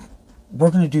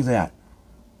 we're going to do that.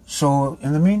 So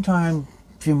in the meantime,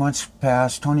 a few months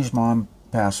pass. Tony's mom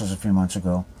passes a few months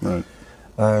ago.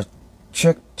 Right.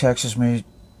 Chick texts me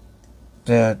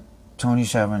that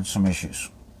Tony's having some issues.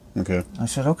 Okay. I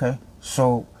said, okay.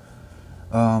 So,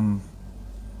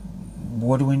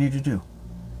 what do we need to do?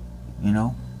 You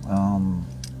know,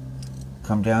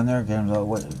 come down there, get him.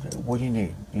 What do you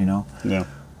need? You know. Yeah.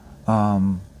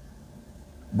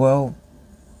 Well,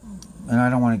 and I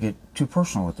don't want to get too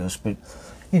personal with this, but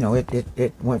you know,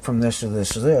 it went from this to this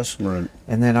to this. Right.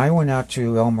 And then I went out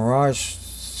to El Mirage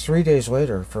 3 days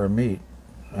later for a meet,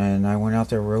 and I went out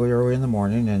there really early in the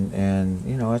morning, and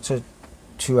you know, it's a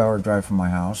 2-hour drive from my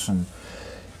house, and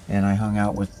I hung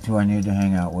out with who I needed to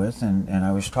hang out with, and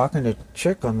I was talking to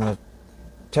Chick on the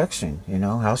texting, you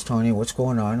know, how's Tony, what's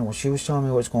going on? Well, she was telling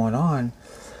me what's going on,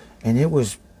 and it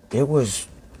was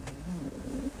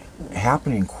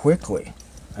happening quickly,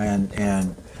 and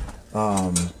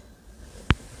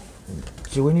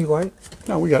do we need light?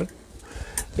 No, we got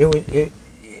it.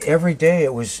 Every day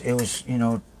it was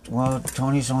well,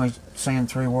 Tony's only saying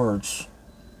 3 words.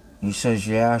 He says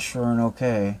yeah, sure, and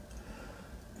okay,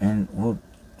 and well,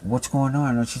 what's going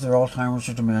on? It's either Alzheimer's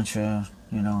or dementia,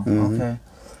 okay.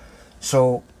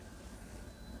 So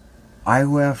I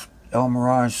left El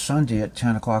Mirage Sunday at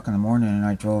 10 o'clock in the morning, and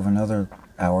I drove another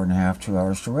hour and a half, 2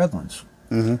 hours to Redlands,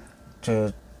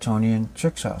 to Tony and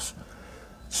Chick's house.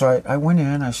 So I went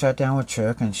in, I sat down with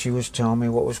Chick, and she was telling me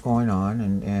what was going on,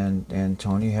 and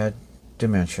Tony had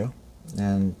dementia,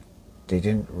 and they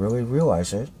didn't really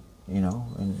realize it,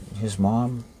 and his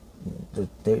mom,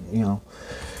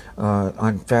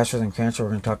 on Faster Than Cancer, we're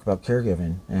going to talk about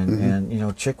caregiving,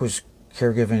 and Chick was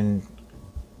caregiving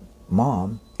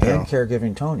Mom and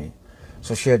caregiving Tony.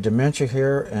 So she had dementia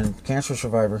here and cancer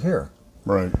survivor here.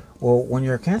 Right. Well, when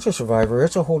you're a cancer survivor,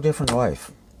 it's a whole different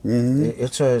life.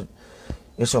 It's a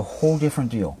whole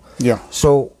different deal. Yeah.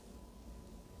 So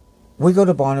we go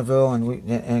to Bonneville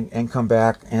and come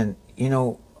back, and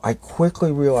I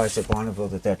quickly realized at Bonneville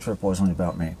that trip wasn't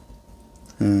about me.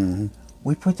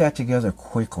 We put that together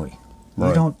quickly. Right.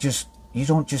 You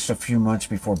don't just a few months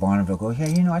before Bonneville go,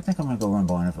 hey, I think I'm going to go run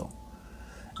Bonneville.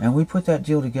 And we put that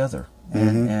deal together,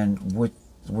 and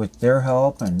with their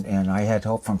help, and I had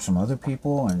help from some other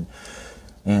people, and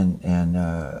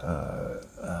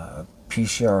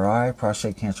PCRI,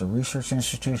 Prostate Cancer Research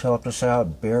Institute, helped us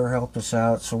out. Bear helped us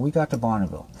out. So we got to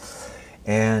Bonneville,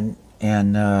 and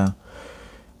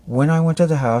when I went to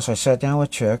the house, I sat down with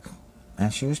Chick,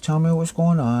 and she was telling me what was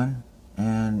going on,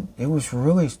 and it was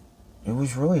really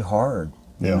hard,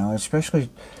 especially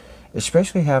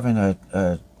having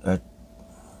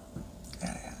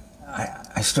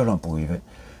I still don't believe it,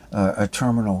 a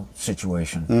terminal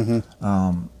situation.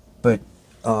 But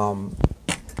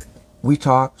we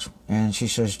talked, and she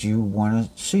says, do you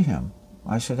want to see him?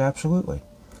 I said, absolutely.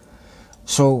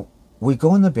 So we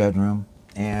go in the bedroom,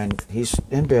 and he's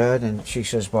in bed, and she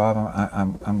says, Bob,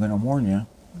 I'm going to warn you,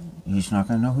 he's not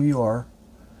going to know who you are.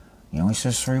 He only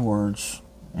says 3 words,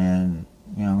 and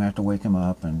I'm going to have to wake him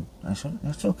up. And I said,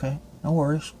 that's okay, no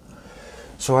worries.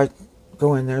 So I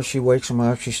go in there, she wakes him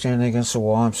up, she's standing against the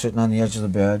wall, I'm sitting on the edge of the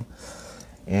bed,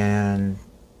 and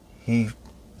he's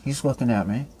looking at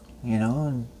me,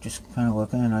 and just kind of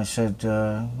looking, and I said,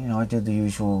 I did the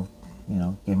usual,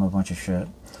 gave him a bunch of shit.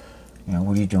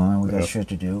 What are you doing? We got shit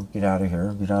to do. Get out of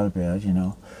here. Get out of bed,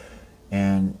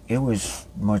 And it was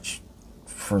much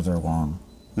further along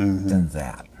than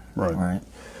that. Right.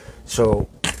 So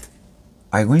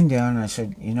I leaned down and I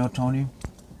said, Tony,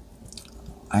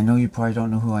 I know you probably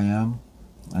don't know who I am.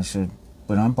 I said,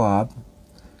 but I'm Bob.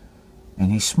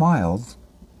 And he smiled,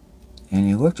 and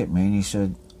he looked at me, and he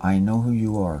said, I know who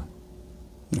you are.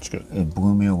 That's good. It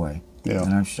blew me away. Yeah.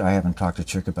 And I haven't talked to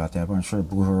Chick about that, but I'm sure it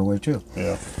blew her away too.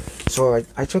 Yeah. So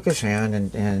I took his hand,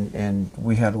 and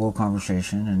we had a little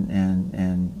conversation,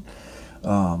 and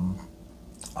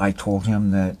I told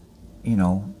him that,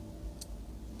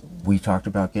 we talked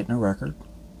about getting a record,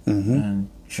 and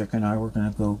Chick and I were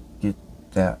going to go get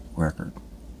that record,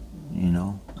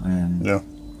 and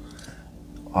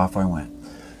off I went.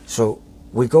 So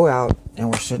we go out, and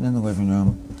we're sitting in the living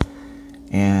room,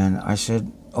 and I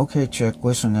said, okay, Chick,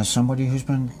 listen, as somebody who's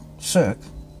been sick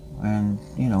and,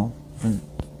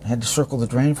 had to circle the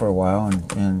drain for a while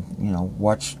and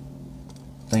watch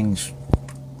things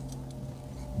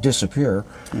disappear,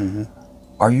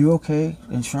 are you okay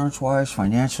insurance-wise,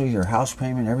 financially, your house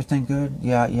payment, everything good?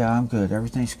 Yeah, I'm good.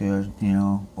 Everything's good,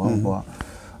 blah, blah, blah.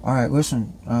 All right,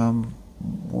 listen,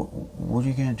 what are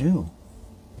you going to do?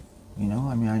 I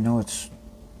know it's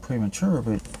premature,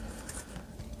 but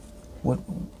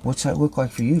what's that look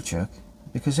like for you, Chick?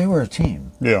 Because they were a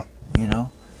team. Yeah.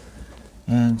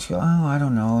 And she goes, oh, I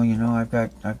don't know, I've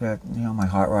got my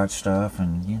hot rod stuff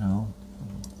and,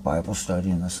 Bible study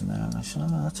and this and that. And I said,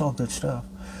 oh, that's all good stuff.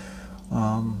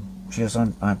 She goes,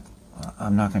 I'm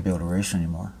not going to be able to race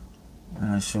anymore.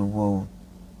 And I said, well,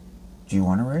 do you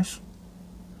want to race?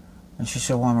 And she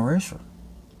said, well, I'm a racer.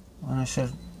 And I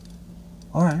said,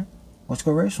 all right, let's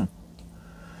go racing.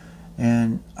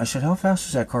 And I said, how fast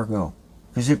does that car go?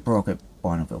 Because it broke at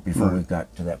Bonneville before we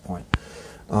got to that point.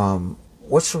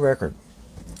 What's the record?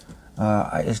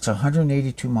 It's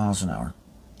 182 miles an hour.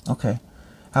 Okay.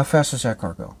 How fast does that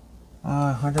car go?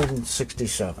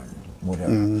 167,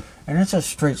 whatever. And it's a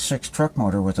straight 6 truck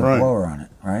motor with a blower on it,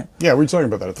 right? Yeah, we were talking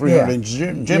about that. A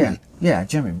 300-inch Jimmy. Yeah,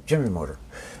 Jimmy motor.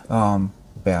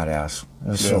 Badass. It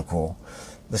was so cool,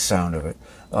 the sound of it.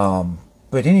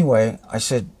 But anyway, I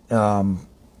said, can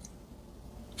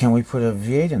we put a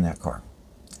V8 in that car?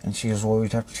 And she goes, well,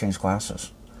 we'd have to change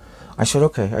classes. I said,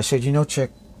 okay. I said, you know,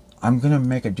 chick, I'm going to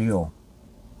make a deal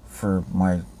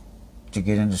to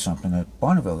get into something at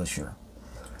Bonneville this year.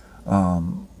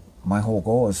 My whole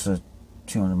goal is a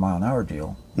 200-mile-an-hour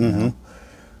deal. You know?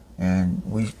 And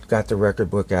we got the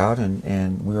record book out,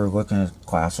 and we were looking at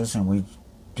classes, and we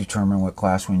determined what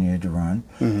class we needed to run.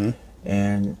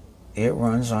 And it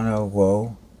runs on a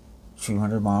low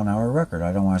 200-mile-an-hour record.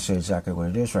 I don't want to say exactly what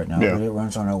it is right now, but it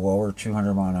runs on a lower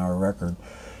 200-mile-an-hour record,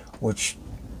 which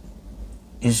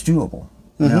is doable.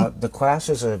 Now, the class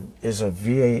is a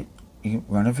V8. You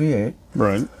run a V8.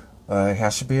 Right. It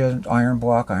has to be an iron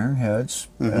block, iron heads,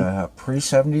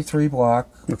 pre-73 block.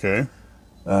 Okay.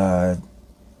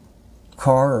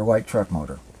 Car or light truck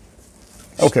motor.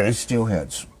 Okay. Steel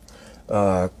heads.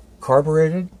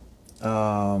 Carbureted.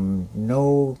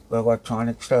 No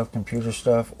electronic stuff, computer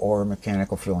stuff, or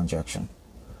mechanical fuel injection.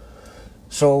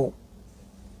 So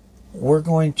we're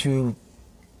going to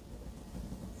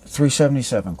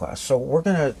 377 class. So we're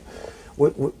going to,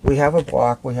 we have a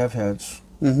block, we have heads,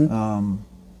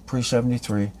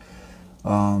 pre-73.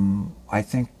 I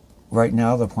think right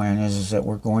now the plan is that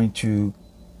we're going to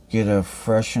get a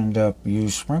freshened up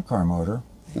used sprint car motor.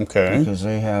 Okay. Because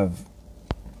they have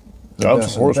the Tons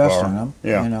best of of the best horsepower. in them,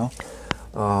 Yeah. you know.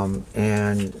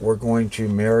 And we're going to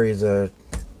marry the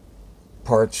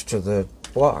parts to the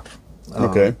block.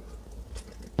 Okay.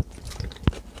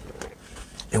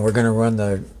 And we're going to run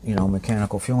the, you know,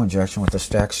 mechanical fuel injection with the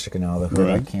stack sticking out of the hood.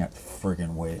 Right. I can't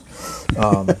friggin' wait.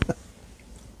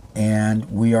 And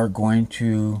we are going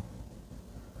to...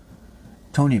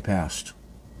 Tony passed.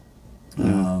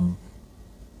 Been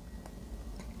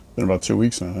about 2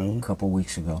 weeks now, hasn't A it? couple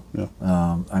weeks ago. Yeah.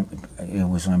 It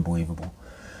was unbelievable.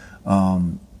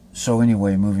 So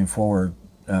anyway, moving forward,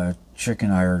 Chick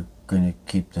and I are going to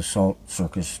keep the Salt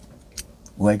Circus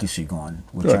legacy going,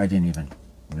 which Good. I didn't even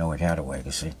know it had a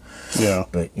legacy. Yeah.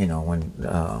 But you know, when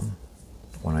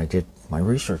I did my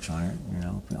research on it, you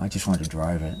know, I just wanted to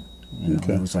drive it. You know,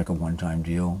 Okay. it was like a one-time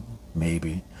deal,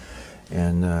 maybe.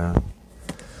 And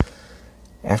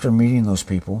after meeting those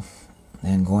people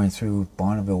and going through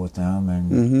Bonneville with them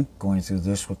and going through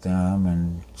this with them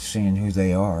and seeing who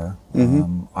they are,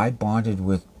 I bonded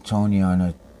with Tony on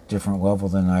a different level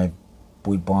than I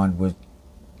would bond with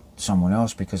someone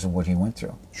else because of what he went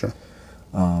through. Sure.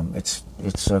 It's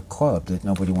a club that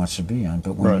nobody wants to be in,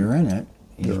 but when Right. you're in it,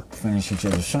 you Sure. finish each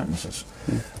other's sentences.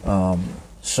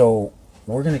 So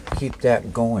we're going to keep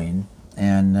that going,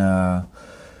 and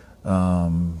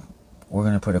we're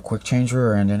going to put a quick change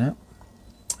rear end in it,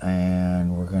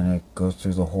 and we're going to go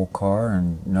through the whole car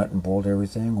and nut and bolt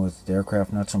everything with the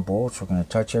aircraft nuts and bolts. We're going to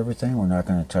touch everything. We're not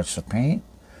going to touch the paint.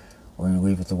 We're going to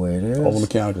leave it the way it is. All the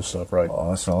mechanical stuff, right?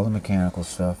 It's all the mechanical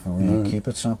stuff, and we're going to keep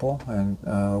it simple, and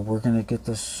we're going to get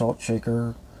the Salt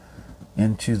Shaker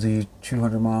into the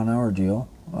 200-mile-an-hour deal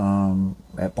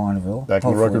at Bonneville. Back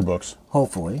in the record books.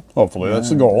 Hopefully. Hopefully, that's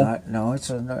the goal. No,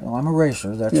 I'm a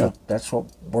racer. That's what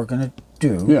we're going to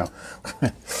do. Yeah.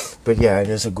 But yeah, it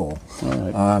is a goal. All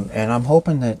right. And I'm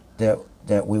hoping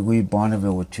that we leave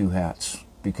Bonneville with two hats,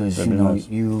 because That'd be nice.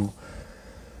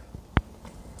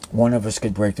 one of us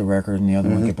could break the record and the other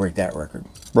one could break that record.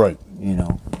 Right. You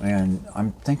know, and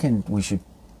I'm thinking we should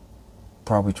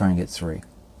probably try and get three.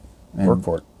 And Work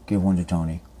for it. give one to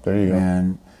Tony. There you go.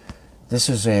 And this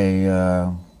is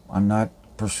I'm not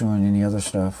pursuing any other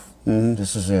stuff.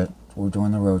 This is it. We're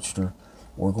doing the Roadster.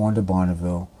 We're going to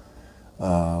Bonneville.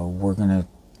 We're going to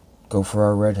go for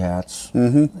our red hats.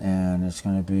 And it's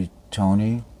going to be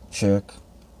Tony, Chick,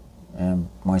 and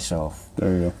myself.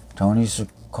 There you go. Tony's the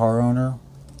car owner.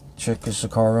 Chick is the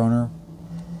car owner.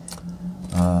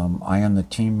 I am the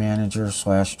team manager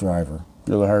 / driver.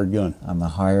 You're the hired gun. I'm the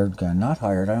hired guy. Not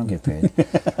hired. I don't get paid.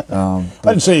 I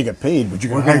didn't say you get paid, but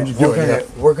you're going to do it.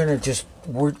 We're gonna do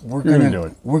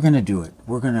it. We're gonna do it.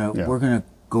 We're gonna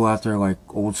go out there like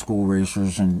old school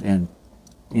racers, and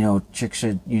you know, Chick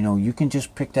said, you know, you can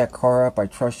just pick that car up. I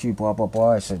trust you. Blah blah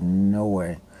blah. I said, no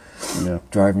way. Yeah.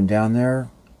 Driving down there,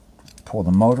 pull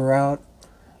the motor out.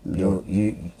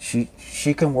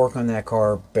 She can work on that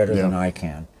car better than I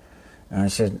can. And I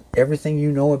said, everything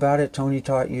you know about it, Tony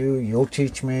taught you, you'll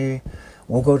teach me.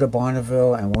 We'll go to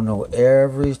Bonneville and we'll know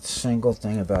every single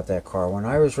thing about that car. When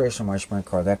I was racing my sprint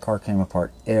car, that car came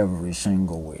apart every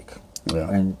single week. Yeah.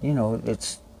 And, you know,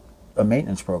 it's a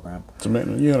maintenance program. It's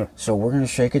amazing. Yeah. So we're going to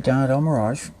shake it down at El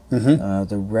Mirage.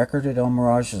 The record at El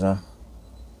Mirage is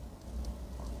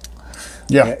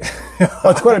Yeah.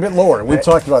 Well, it's quite a bit lower. We've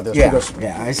talked about this.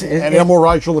 And El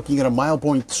Mirage, you're looking at a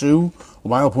 1.2, a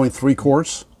 1.3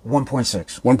 course.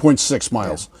 1.6. 1.6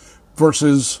 miles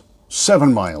versus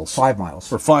 7 miles. 5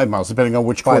 miles. Or 5 miles, depending on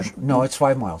which course. No, it's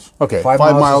 5 miles. Okay, 5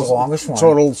 miles is the longest one.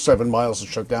 Total 7 miles to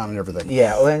shut down and everything.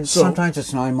 Yeah, and So- sometimes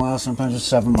it's 9 miles, sometimes it's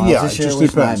 7 miles. Yeah, This it year just it was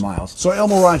depends. 9 miles. So El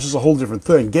Mirage is a whole different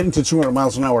thing. Getting to 200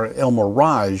 miles an hour at El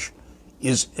Mirage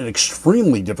is an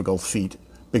extremely difficult feat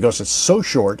because it's so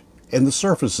short and the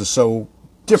surface is so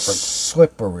different.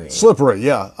 Slippery. Slippery,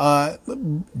 yeah.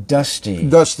 Dusty.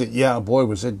 Dusty, yeah, boy,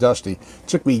 was it dusty.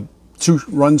 Took me 2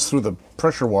 runs through the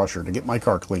pressure washer to get my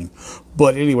car clean.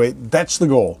 But anyway, that's the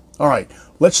goal. All right,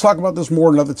 let's talk about this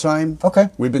more another time. Okay.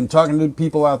 We've been talking to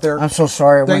people out there. I'm so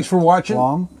sorry. Thanks for watching.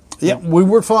 Long. Yeah, we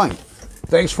were fine.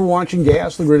 Thanks for watching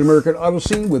Gas, the Great American Auto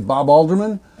Scene with Bob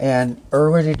Alderman. And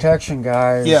early detection,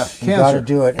 guys. Yeah, you got to cancer.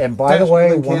 do it. And by the Faster way,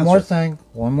 than one cancer. more thing.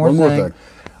 One more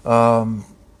thing.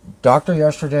 Doctor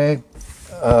yesterday,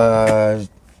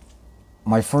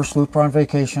 my first Lupron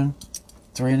vacation,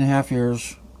 3.5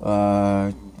 years,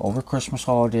 over Christmas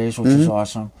holidays, which is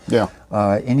awesome. Yeah.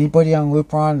 Anybody on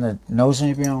Lupron that knows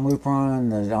anybody on Lupron,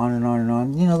 that on and on and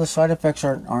on, you know, the side effects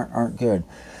aren't good.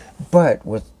 But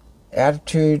with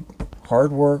attitude,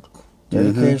 hard work,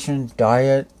 dedication,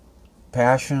 diet,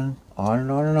 passion, on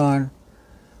and on and on,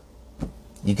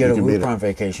 you get You a can beat it. Lupron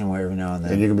vacation every now and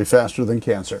then. And you can be faster than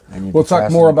cancer. And you We'll be talk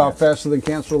faster more than about faster than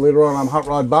cancer later on. I'm Hot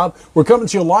Rod Bob. We're coming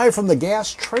to you live from the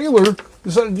Gas trailer.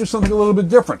 Decided to do something a little bit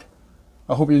different.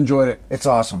 I hope you enjoyed it. It's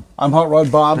awesome. I'm Hot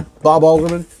Rod Bob, Bob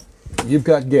Alderman. You've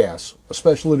got Gas, a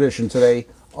special edition today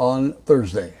on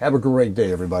Thursday. Have a great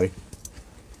day, everybody.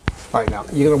 All right, now,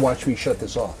 you're going to watch me shut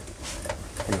this off.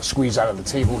 I'm going to squeeze out of the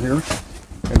table here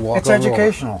and walk It's on over.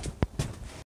 educational.